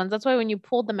seen those ones. That's why when you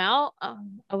pulled them out,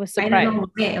 I was surprised. I don't know.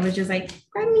 Yeah, it was just like,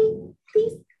 grab me,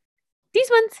 please. These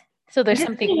ones. So there's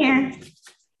something here.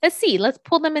 Let's see. Let's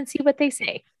pull them and see what they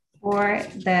say. For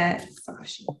the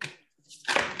Sashi.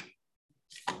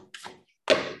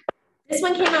 This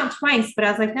one came out twice, but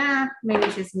I was like, nah, maybe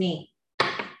it's just me.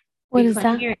 What is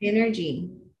that? Your energy.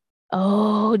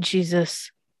 Oh,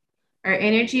 Jesus. Our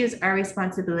energy is our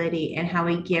responsibility, and how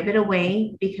we give it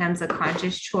away becomes a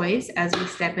conscious choice as we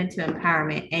step into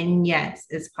empowerment. And yes,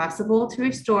 it's possible to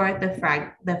restore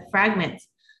the fragments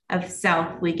of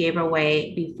self we gave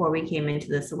away before we came into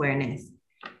this awareness.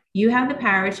 You have the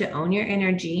power to own your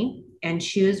energy and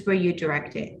choose where you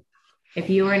direct it. If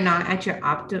you are not at your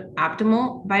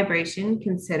optimal vibration,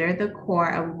 consider the core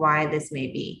of why this may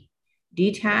be.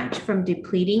 Detach from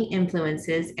depleting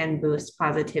influences and boost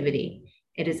positivity.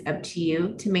 It is up to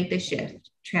you to make the shift.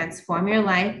 Transform your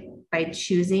life by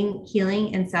choosing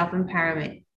healing and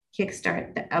self-empowerment.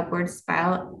 Kickstart the upward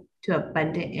spiral to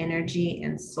abundant energy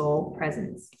and soul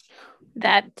presence.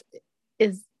 That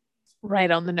is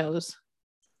right on the nose.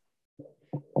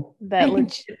 That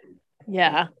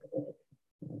yeah.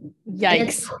 Yikes.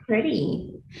 It's so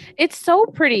pretty. It's so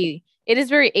pretty. It is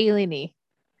very alien-y.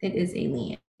 It is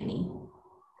alien-y.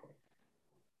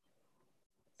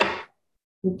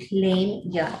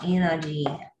 Reclaim your energy.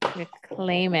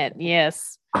 Reclaim it.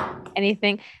 Yes.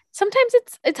 Anything. Sometimes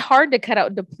it's hard to cut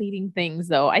out depleting things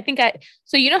though.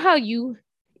 So you know how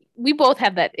we both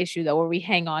have that issue though where we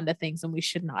hang on to things and we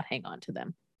should not hang on to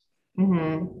them.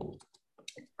 Mm-hmm.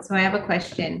 So I have a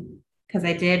question because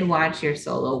I did watch your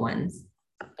solo ones.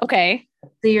 Okay.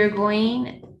 So you're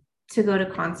going to go to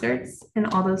concerts in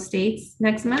all those states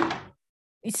next month?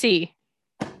 You see.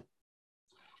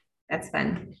 That's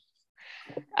fun.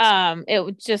 It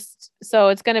would just so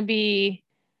it's gonna be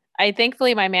I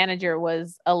thankfully my manager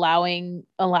was allowed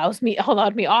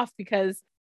me off because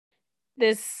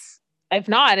this if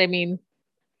not, I mean,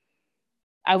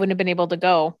 I wouldn't have been able to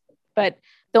go. But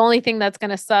the only thing that's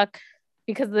gonna suck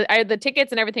because the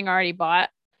tickets and everything are already bought,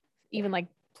 even like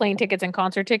plane tickets and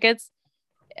concert tickets,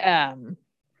 um,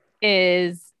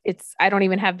 is it's I don't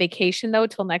even have vacation though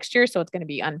till next year, so it's gonna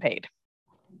be unpaid.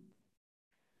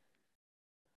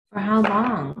 For how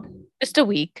long? Just a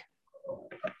week.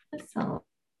 So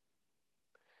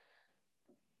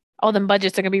All them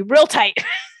budgets are gonna be real tight.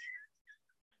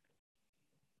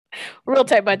 Real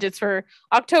tight budgets for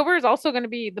October is also going to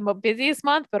be the busiest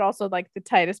month, but also like the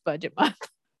tightest budget month.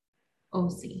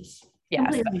 OC. Yeah.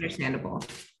 Completely understandable.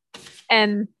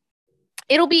 And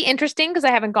it'll be interesting because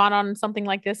I haven't gone on something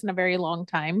like this in a very long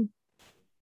time.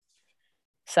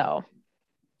 So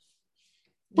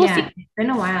we'll see. It's been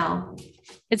a while.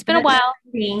 It's been a while.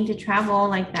 To travel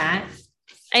like that.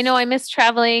 I know I miss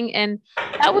traveling. And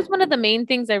that was one of the main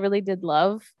things I really did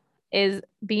love is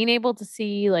being able to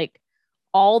see like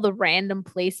all the random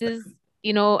places.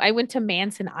 You know, I went to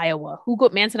Manson, Iowa.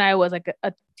 Manson, Iowa is like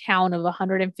a town of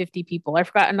 150 people. I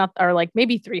forgot enough, or like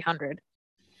maybe 300.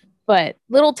 But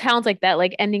little towns like that,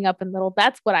 like ending up in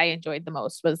that's what I enjoyed the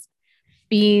most was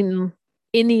being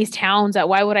in these towns that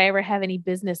why would I ever have any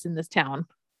business in this town?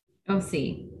 Oh,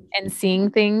 see. And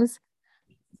seeing things.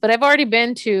 But I've already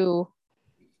been to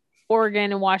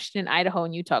Oregon and Washington, Idaho,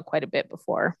 and Utah quite a bit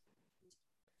before.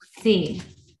 See.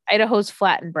 Idaho's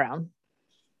flat and brown.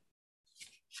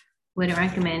 Would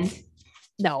recommend.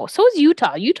 No, so is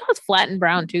Utah. Utah's flat and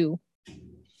brown too.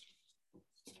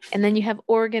 And then you have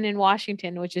Oregon and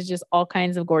Washington, which is just all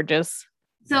kinds of gorgeous.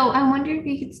 So I wonder if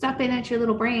you could stop in at your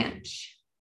little branch.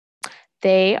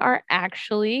 They are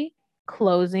actually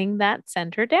closing that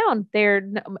center down.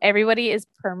 Everybody is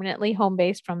permanently home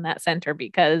based from that center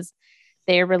because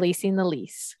they're releasing the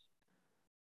lease.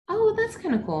 Oh, that's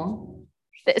kind of cool.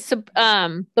 So,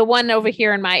 the one over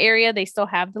here in my area, they still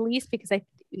have the lease because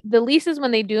the leases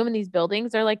when they do them in these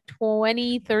buildings are like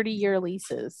 20, 30-year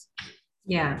leases.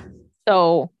 Yeah.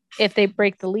 So if they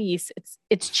break the lease,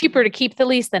 it's cheaper to keep the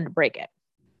lease than to break it.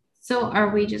 So are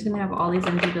we just going to have all these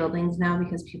empty buildings now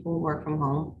because people work from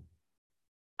home?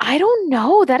 I don't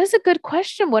know. That is a good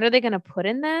question. What are they going to put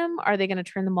in them? Are they going to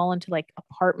turn them all into like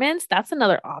apartments? That's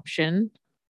another option.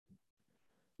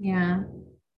 Yeah.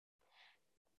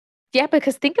 Yeah,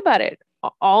 because think about it.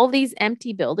 All these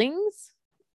empty buildings.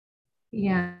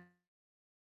 Yeah.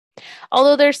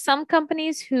 Although there's some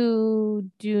companies who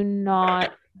do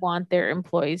not want their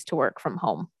employees to work from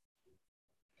home.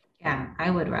 Yeah, I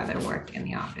would rather work in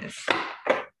the office.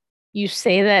 You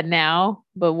say that now,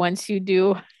 but once you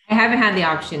do, I haven't had the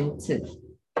option to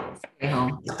stay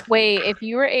home. Wait, if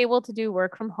you were able to do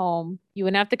work from home, you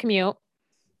wouldn't have to commute.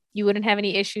 You wouldn't have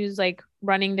any issues like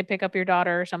running to pick up your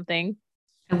daughter or something.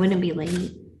 I wouldn't be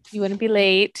late. You wouldn't be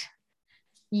late.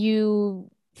 You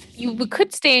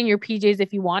could stay in your PJs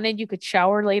if you wanted. You could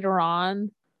shower later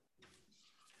on.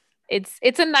 It's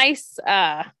a nice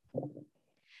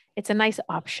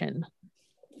option.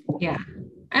 Yeah.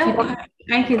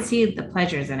 I could see the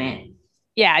pleasures in it.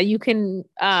 Yeah, you can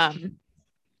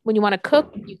when you want to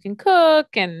cook, you can cook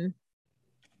and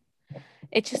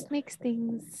it just makes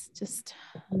things just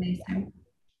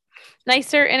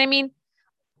nicer. And I mean,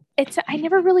 I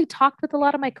never really talked with a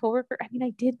lot of my coworkers. I mean, I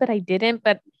did, but I didn't.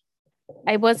 But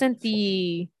I wasn't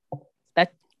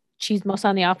that cheese most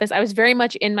on the office. I was very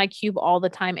much in my cube all the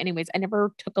time. Anyways, I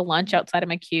never took a lunch outside of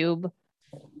my cube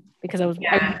because I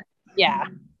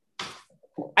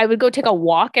would go take a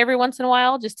walk every once in a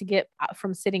while just to get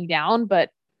from sitting down. But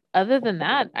other than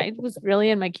that, I was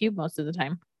really in my cube most of the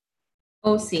time.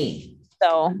 Oh, see.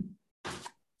 So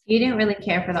you didn't really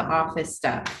care for the office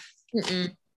stuff.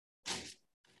 Mm-mm.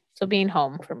 So being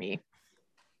home for me.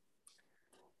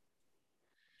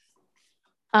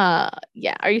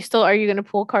 Yeah. Are you going to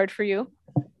pull a card for you?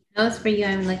 No, it's for you.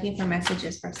 I'm looking for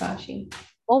messages for Sashi.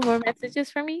 Oh, more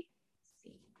messages for me?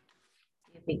 See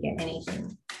if we get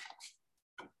anything.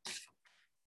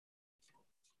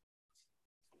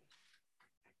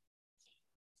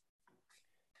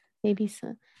 Maybe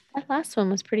so. That last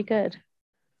one was pretty good.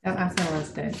 That also was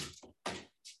good.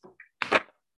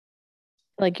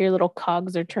 Like your little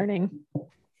cogs are turning.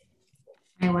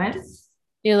 I was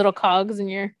Your little cogs and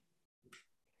you're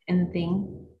in the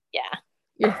thing. yeah,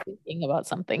 you're thinking about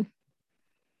something.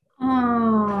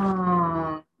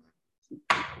 Oh,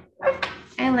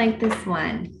 I like this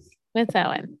one. What's that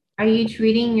one? Are you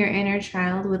treating your inner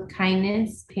child with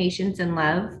kindness, patience, and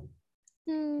love?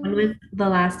 When was the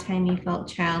last time you felt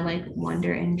childlike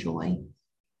wonder and joy?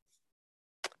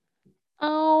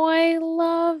 Oh, I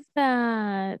love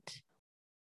that.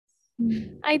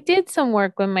 I did some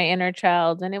work with my inner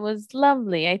child and it was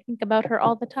lovely. I think about her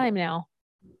all the time now.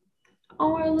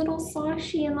 Oh, our little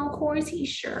Sashi in the horsey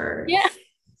shirt. Yeah.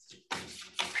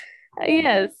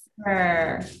 Yes.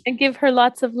 Her. And give her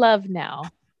lots of love now.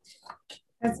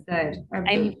 That's good. Our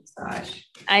baby Sash.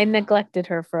 I neglected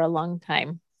her for a long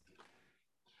time.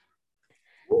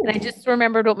 And I just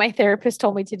remembered what my therapist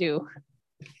told me to do.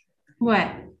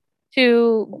 What?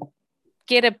 To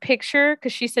get a picture,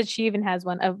 because she said she even has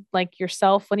one of like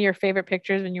yourself, one of your favorite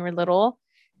pictures when you were little,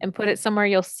 and put it somewhere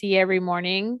you'll see every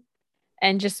morning.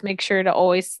 And just make sure to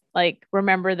always like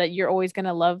remember that you're always going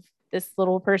to love this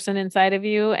little person inside of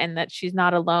you and that she's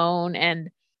not alone. And,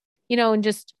 and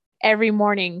just every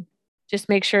morning, just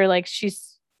make sure like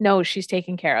she's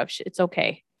taken care of. It's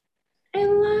okay. I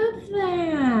love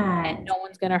that. No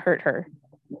one's going to hurt her.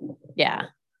 Yeah.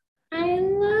 I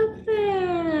love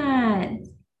that.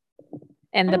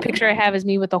 And the picture I have is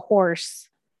me with a horse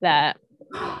that.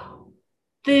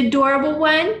 The adorable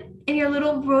one in your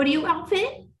little rodeo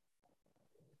outfit.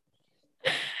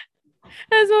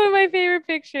 That's one of my favorite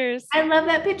pictures. I love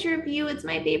that picture of you. It's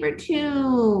my favorite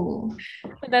too.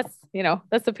 But that's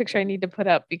the picture I need to put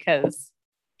up because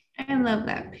I love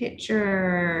that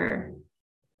picture.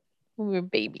 we were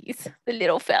babies, the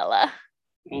little fella.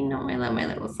 I know, I love my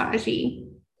little Sashi.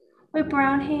 With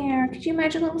brown hair. Could you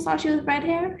imagine little Sashi with red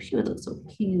hair? She would look so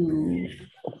cute.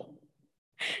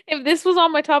 If this was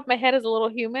on my top of my head as a little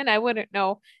human, I wouldn't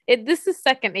know. This is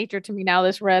second nature to me now,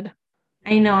 this red.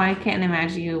 I know, I can't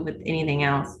imagine you with anything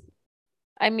else.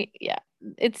 I mean, yeah,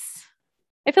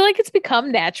 I feel like it's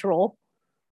become natural.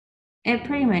 It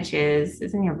pretty much is.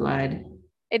 It's in your blood.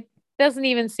 It doesn't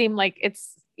even seem like if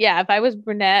I was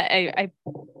brunette,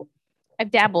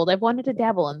 I've dabbled. I've wanted to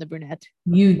dabble in the brunette.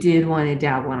 You did want to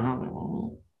dabble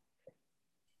on.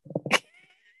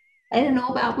 I don't know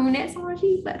about brunette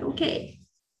Sashi, but okay.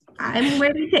 I'm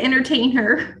ready to entertain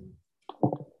her.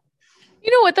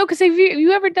 You know what though? Because have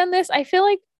you ever done this? I feel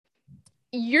like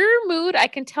your mood, I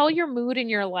can tell your mood in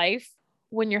your life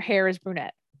when your hair is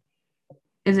brunette.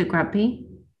 Is it grumpy?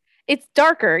 It's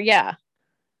darker, yeah.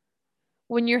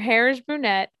 When your hair is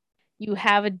brunette, you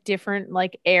have a different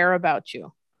like air about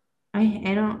you. I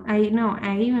know.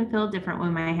 I even feel different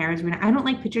when my hair is brunette. I don't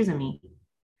like pictures of me.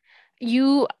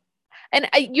 You're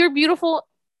beautiful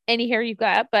any hair you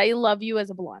got, but I love you as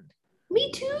a blonde.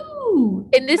 Me too.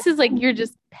 And this is like you're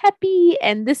just peppy,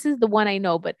 and this is the one I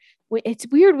know. But it's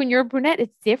weird when you're a brunette;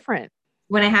 it's different.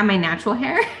 When I have my natural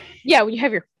hair, yeah, when you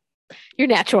have your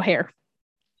natural hair,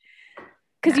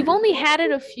 because you've only had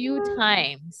it a few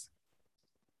times,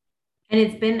 and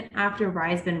it's been after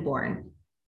Rye's been born.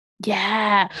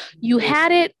 Yeah, you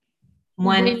had it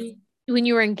when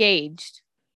you were engaged.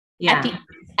 Yeah,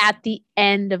 at the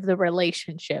end of the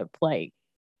relationship, like.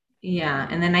 Yeah,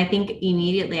 and then I think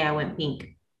immediately I went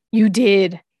pink. You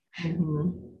did. Mm-hmm.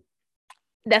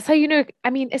 That's how you know. I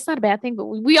mean, it's not a bad thing, but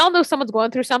we all know someone's going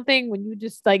through something when you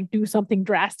just like do something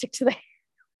drastic to the hair.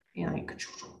 Yeah, like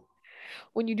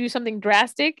when you do something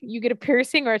drastic, you get a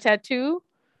piercing or a tattoo.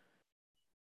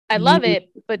 I love it,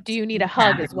 but do you need a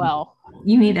hug as well?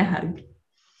 You need a hug.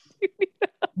 You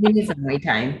need some white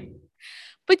time.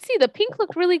 But see, the pink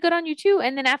looked really good on you too.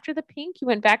 And then after the pink, you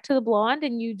went back to the blonde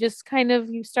and you just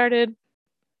you started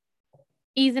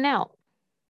easing out.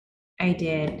 I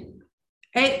did.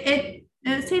 It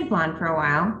stayed blonde for a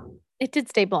while. It did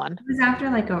stay blonde. It was after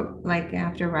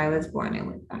after Rye was born, I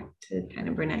went back to kind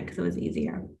of brunette because it was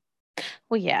easier.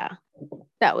 Well, yeah.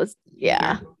 That was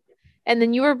yeah. And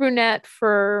then you were brunette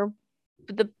for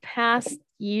the past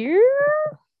year?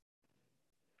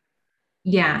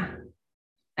 Yeah.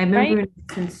 I've been brunette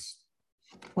since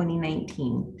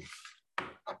 2019.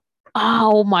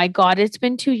 Oh my God. It's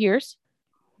been 2 years.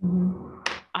 Mm-hmm.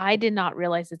 I did not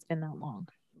realize it's been that long.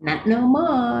 Not no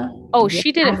more. Oh,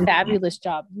 she did a fabulous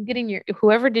job.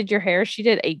 Whoever did your hair, she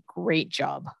did a great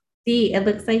job. See, it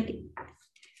looks like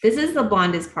this is the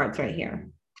blondest parts right here.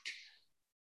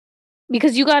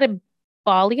 Because you got a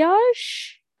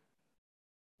balayage?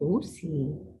 Oh,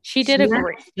 see. She did a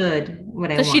great. Good.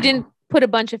 What I want. So she didn't put a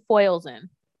bunch of foils in.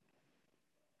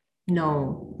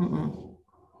 No.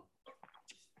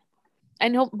 I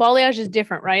know balayage is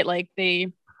different, right? Like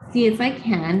they. See, it's like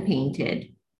hand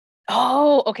painted.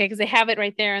 Oh, okay, because they have it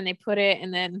right there and they put it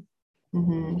and then.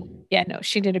 Mm-hmm. Yeah, no,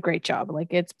 she did a great job. Like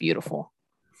it's beautiful.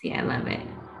 See, I love it.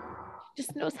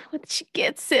 Just knows how she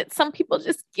gets it. Some people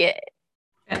just get it.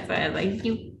 That's why I like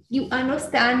you. You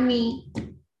understand me.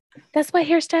 That's why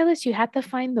hairstylist, you have to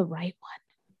find the right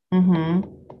one.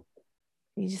 Mm-hmm.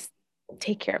 You just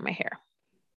take care of my hair.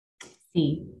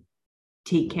 See,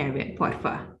 take care of it,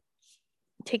 porfa.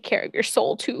 Take care of your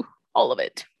soul too. All of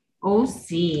it. Oh,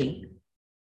 see.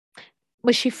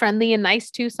 Was she friendly and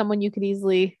nice too? Someone you could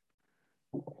easily.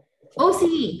 Oh,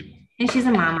 see. And she's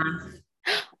a mama.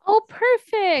 Oh,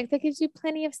 perfect. That gives you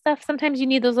plenty of stuff. Sometimes you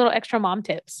need those little extra mom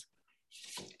tips.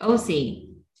 Oh, see.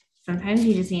 Sometimes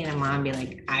you just need a mom be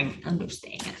like, I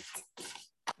understand.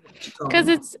 Because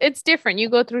it's different. You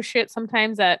go through shit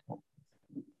sometimes that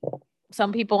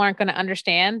some people aren't going to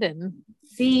understand. And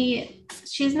see,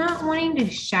 she's not wanting to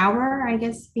shower. I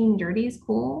guess being dirty is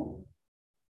cool.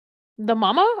 the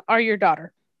mama or your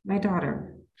daughter? My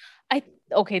daughter.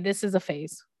 Okay, this is a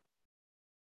phase.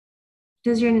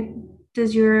 Does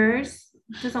yours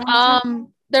doesn't want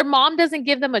to? Their mom doesn't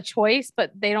give them a choice,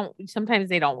 but sometimes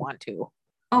they don't want to.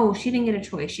 Oh, she didn't get a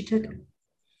choice.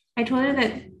 I told her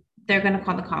that they're gonna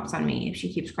call the cops on me if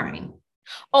she keeps crying.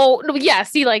 Oh, no, yeah.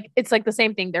 See, like it's like the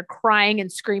same thing. They're crying and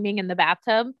screaming in the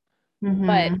bathtub,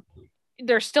 but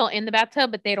they're still in the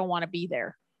bathtub, but they don't want to be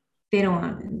there. They don't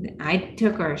want. I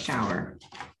took her a shower.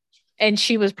 And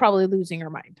she was probably losing her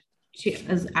mind.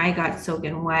 I got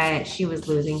soaking wet. She was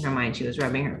losing her mind. She was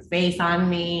rubbing her face on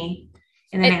me.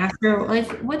 And then I asked her,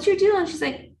 like, what's your deal? And she's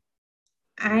like,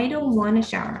 I don't want to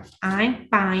shower. I'm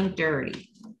fine dirty.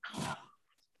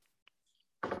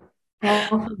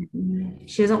 Well,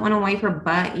 she doesn't want to wipe her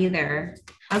butt either.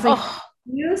 I was like,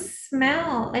 you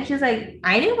smell. And she's like,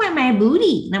 I didn't wipe my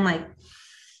booty. And I'm like,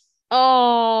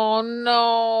 oh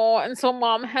no. And so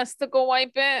mom has to go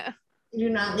wipe it. Do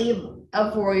not leave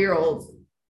a 4-year-old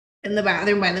in the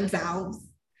bathroom by themselves.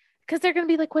 Because they're going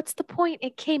to be like, what's the point?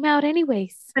 It came out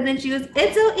anyways. And then she goes,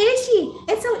 it's so itchy.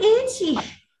 It's so itchy.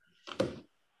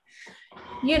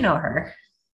 You know her.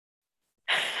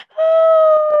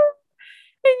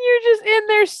 And you're just in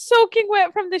there soaking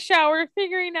wet from the shower,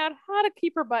 figuring out how to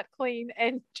keep her butt clean.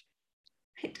 And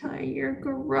I tell her, you're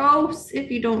gross if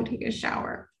you don't take a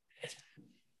shower.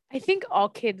 I think all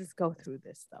kids go through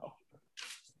this though.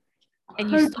 And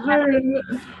you still have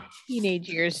teenage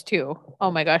years too.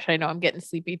 Oh my gosh, I know. I'm getting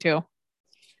sleepy too.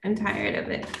 I'm tired of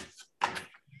it.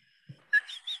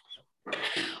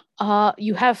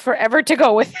 You have forever to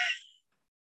go with.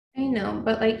 I know,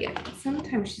 but like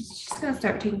sometimes she's gonna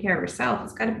start taking care of herself.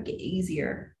 It's gotta get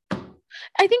easier.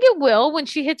 I think it will when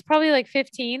she hits probably like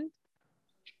 15.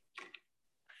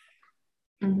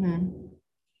 Mm-hmm.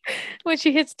 When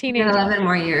she hits teenage. 11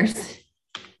 more years.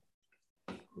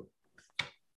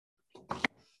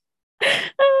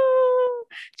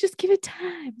 Just give it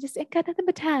time. Just ain't got nothing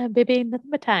but time, baby.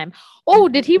 Nothing but time. Oh,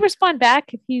 did he respond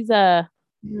back? If he's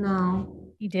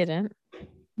no, he didn't.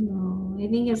 No, I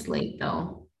think it's late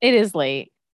though. It is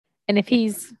late, and if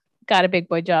he's got a big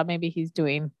boy job, maybe he's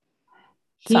doing.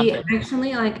 He something.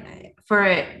 actually like for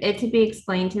it to be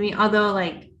explained to me. Although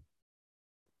like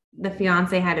the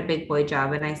fiance had a big boy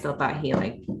job, and I still thought he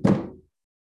like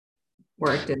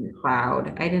worked in the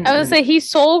cloud. I didn't. I was gonna say he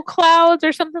sold clouds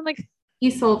or something like. He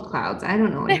sold clouds. I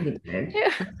don't know what he did.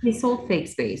 He sold fake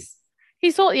space. He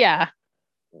sold, yeah.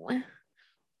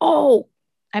 Oh,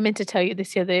 I meant to tell you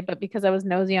this the other day, but because I was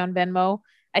nosy on Venmo,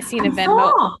 I seen a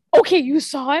Venmo. Saw. Okay, you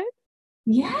saw it?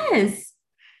 Yes.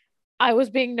 I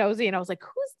was being nosy and I was like,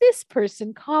 who's this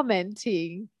person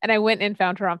commenting? And I went and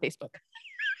found her on Facebook.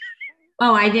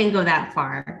 Oh, I didn't go that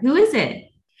far. Who is it?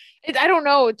 I don't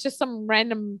know. It's just some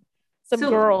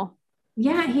girl.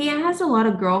 Yeah, he has a lot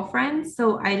of girlfriends,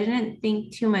 so I didn't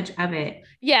think too much of it.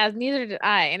 Yeah, neither did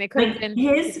I. And it could have been.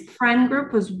 His friend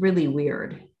group was really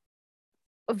weird.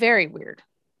 Very weird.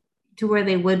 To where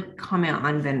they would comment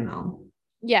on Venmo.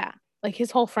 Yeah, like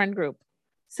his whole friend group.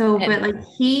 So, but like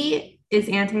he is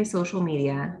anti-social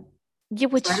media. Yeah,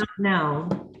 which so I don't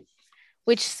know.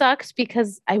 Which sucks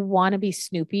because I want to be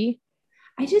Snoopy.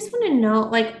 I just want to know,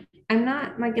 like, I'm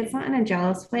not like it's not in a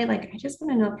jealous way. Like, I just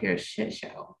want to know if you're a shit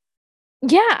show.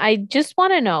 Yeah, I just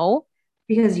want to know.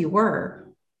 Because you were.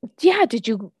 Yeah, did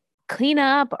you clean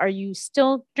up? Are you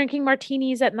still drinking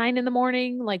martinis at 9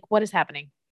 a.m? Like, what is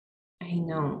happening? I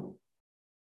know.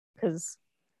 Because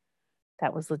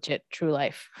that was legit true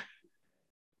life.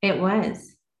 It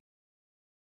was.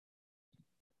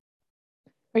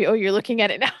 You're looking at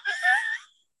it now.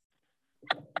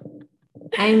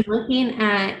 I'm looking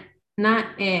at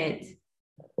not it.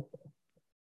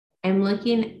 I'm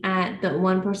looking at the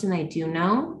one person I do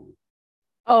know.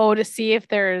 Oh, to see if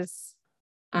there's.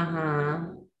 Uh-huh.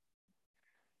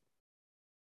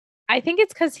 I think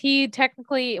it's because he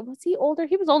technically was he older?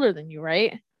 He was older than you,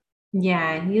 right?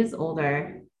 Yeah, he is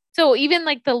older. So even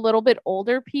like the little bit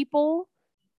older people,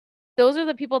 those are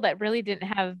the people that really didn't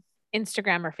have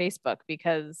Instagram or Facebook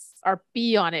because or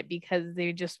be on it because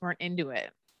they just weren't into it.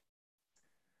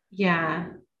 Yeah,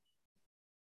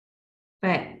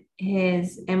 but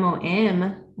his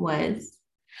MOM was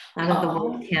now that the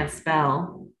wolf Oh, can't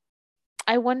spell.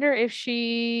 I wonder if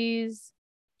she's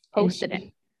And posted it.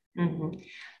 she, mhm.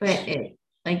 But it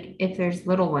like if there's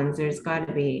little ones, there's got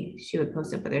to be she would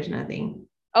post it, but there's nothing.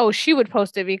 Oh, she would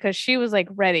post it because she was like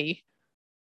ready.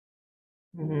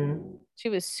 Hmm. She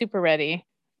was super ready.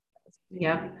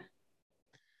 Yep.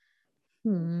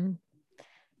 Hmm.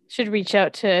 Should reach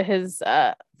out to his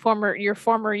former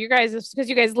you guys because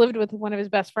you guys lived with one of his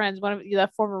best friends, one of the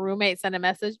former roommates send a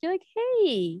message, be like,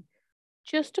 hey,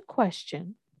 just a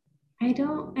question. I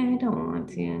don't want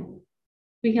to.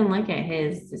 We can look at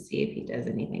his to see if he does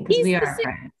anything because He's we the are same.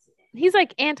 friends. He's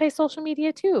like anti-social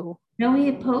media too. No,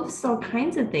 he posts all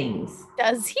kinds of things.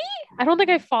 Does he? I don't think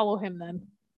I follow him then.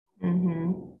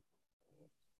 Hmm.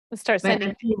 Let's start But sending.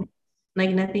 nothing, like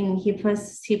nothing. He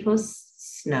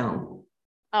posts snow.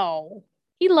 Oh,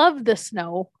 he loved the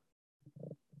snow.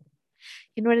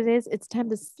 You know what it is? It's time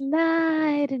to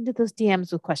slide into those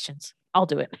DMs with questions. I'll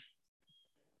do it.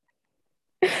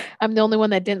 I'm the only one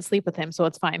that didn't sleep with him, so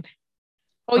it's fine.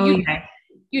 Oh, Oh you yeah,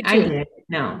 you I too. did.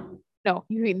 No. No,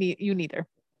 you neither.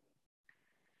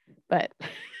 But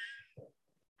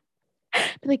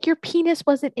like your penis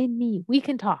wasn't in me. We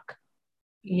can talk.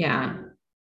 Yeah.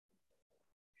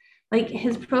 Like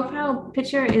his profile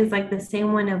picture is like the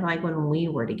same one of like when we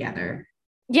were together.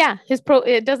 Yeah, his pro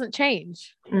it doesn't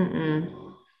change.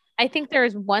 Mm-mm. I think there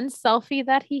is one selfie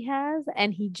that he has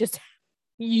and he just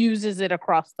uses it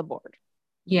across the board.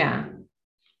 Yeah.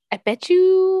 I bet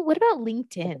you what about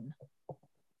LinkedIn?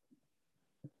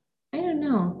 I don't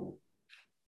know.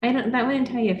 I don't, that wouldn't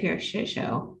tell you if you're a shit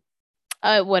show.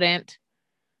 It wouldn't.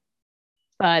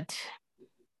 But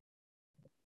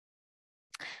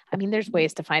I mean there's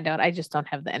ways to find out. I just don't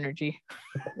have the energy.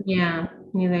 Yeah,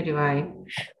 neither do I.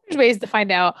 There's ways to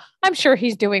find out. I'm sure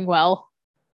he's doing well.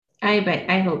 I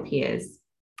hope he is.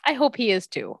 I hope he is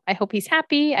too. I hope he's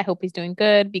happy. I hope he's doing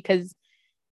good because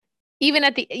even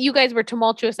at the you guys were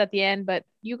tumultuous at the end, but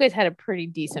you guys had a pretty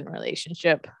decent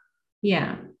relationship.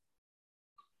 Yeah.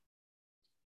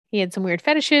 He had some weird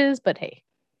fetishes, but hey.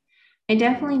 I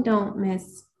definitely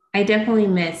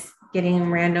miss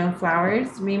getting random flowers.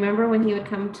 Remember when he would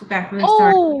come to back from the store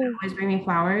and he would Oh, always bring me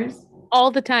flowers? all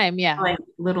the time, yeah. Like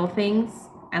little things.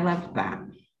 I loved that.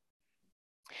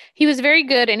 He was very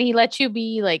good and he let you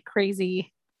be like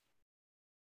crazy.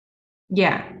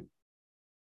 Yeah.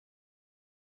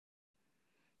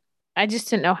 I just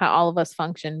didn't know how all of us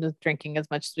functioned with drinking as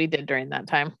much as we did during that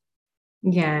time.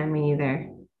 Yeah, me either.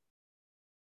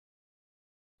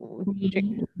 Drink,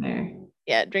 Me either.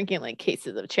 yeah, drinking like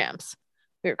cases of champs.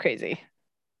 We were crazy.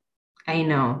 I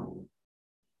know.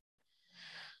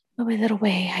 Oh, my little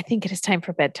way. I think it is time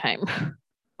for bedtime.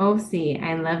 Oh, see,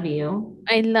 I love you.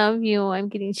 I love you. I'm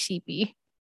getting sheepy.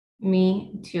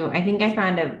 Me too. I think I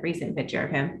found a recent picture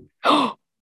of him. I'll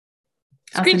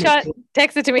send it Screenshot, to you.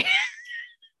 text it to me.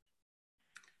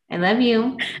 I love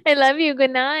you. I love you. Good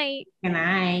night. Good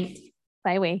night.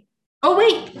 Bye, way. Oh,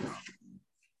 wait.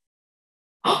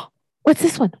 What's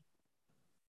this one?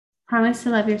 Promise to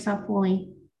love yourself fully.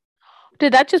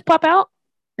 Did that just pop out?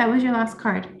 That was your last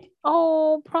card.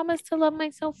 Oh, promise to love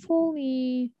myself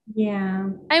fully. Yeah.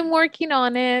 I'm working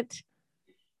on it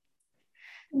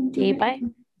Do day it. by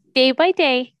day by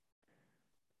day.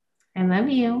 I love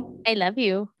you. I love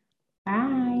you.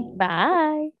 Bye.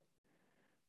 Bye.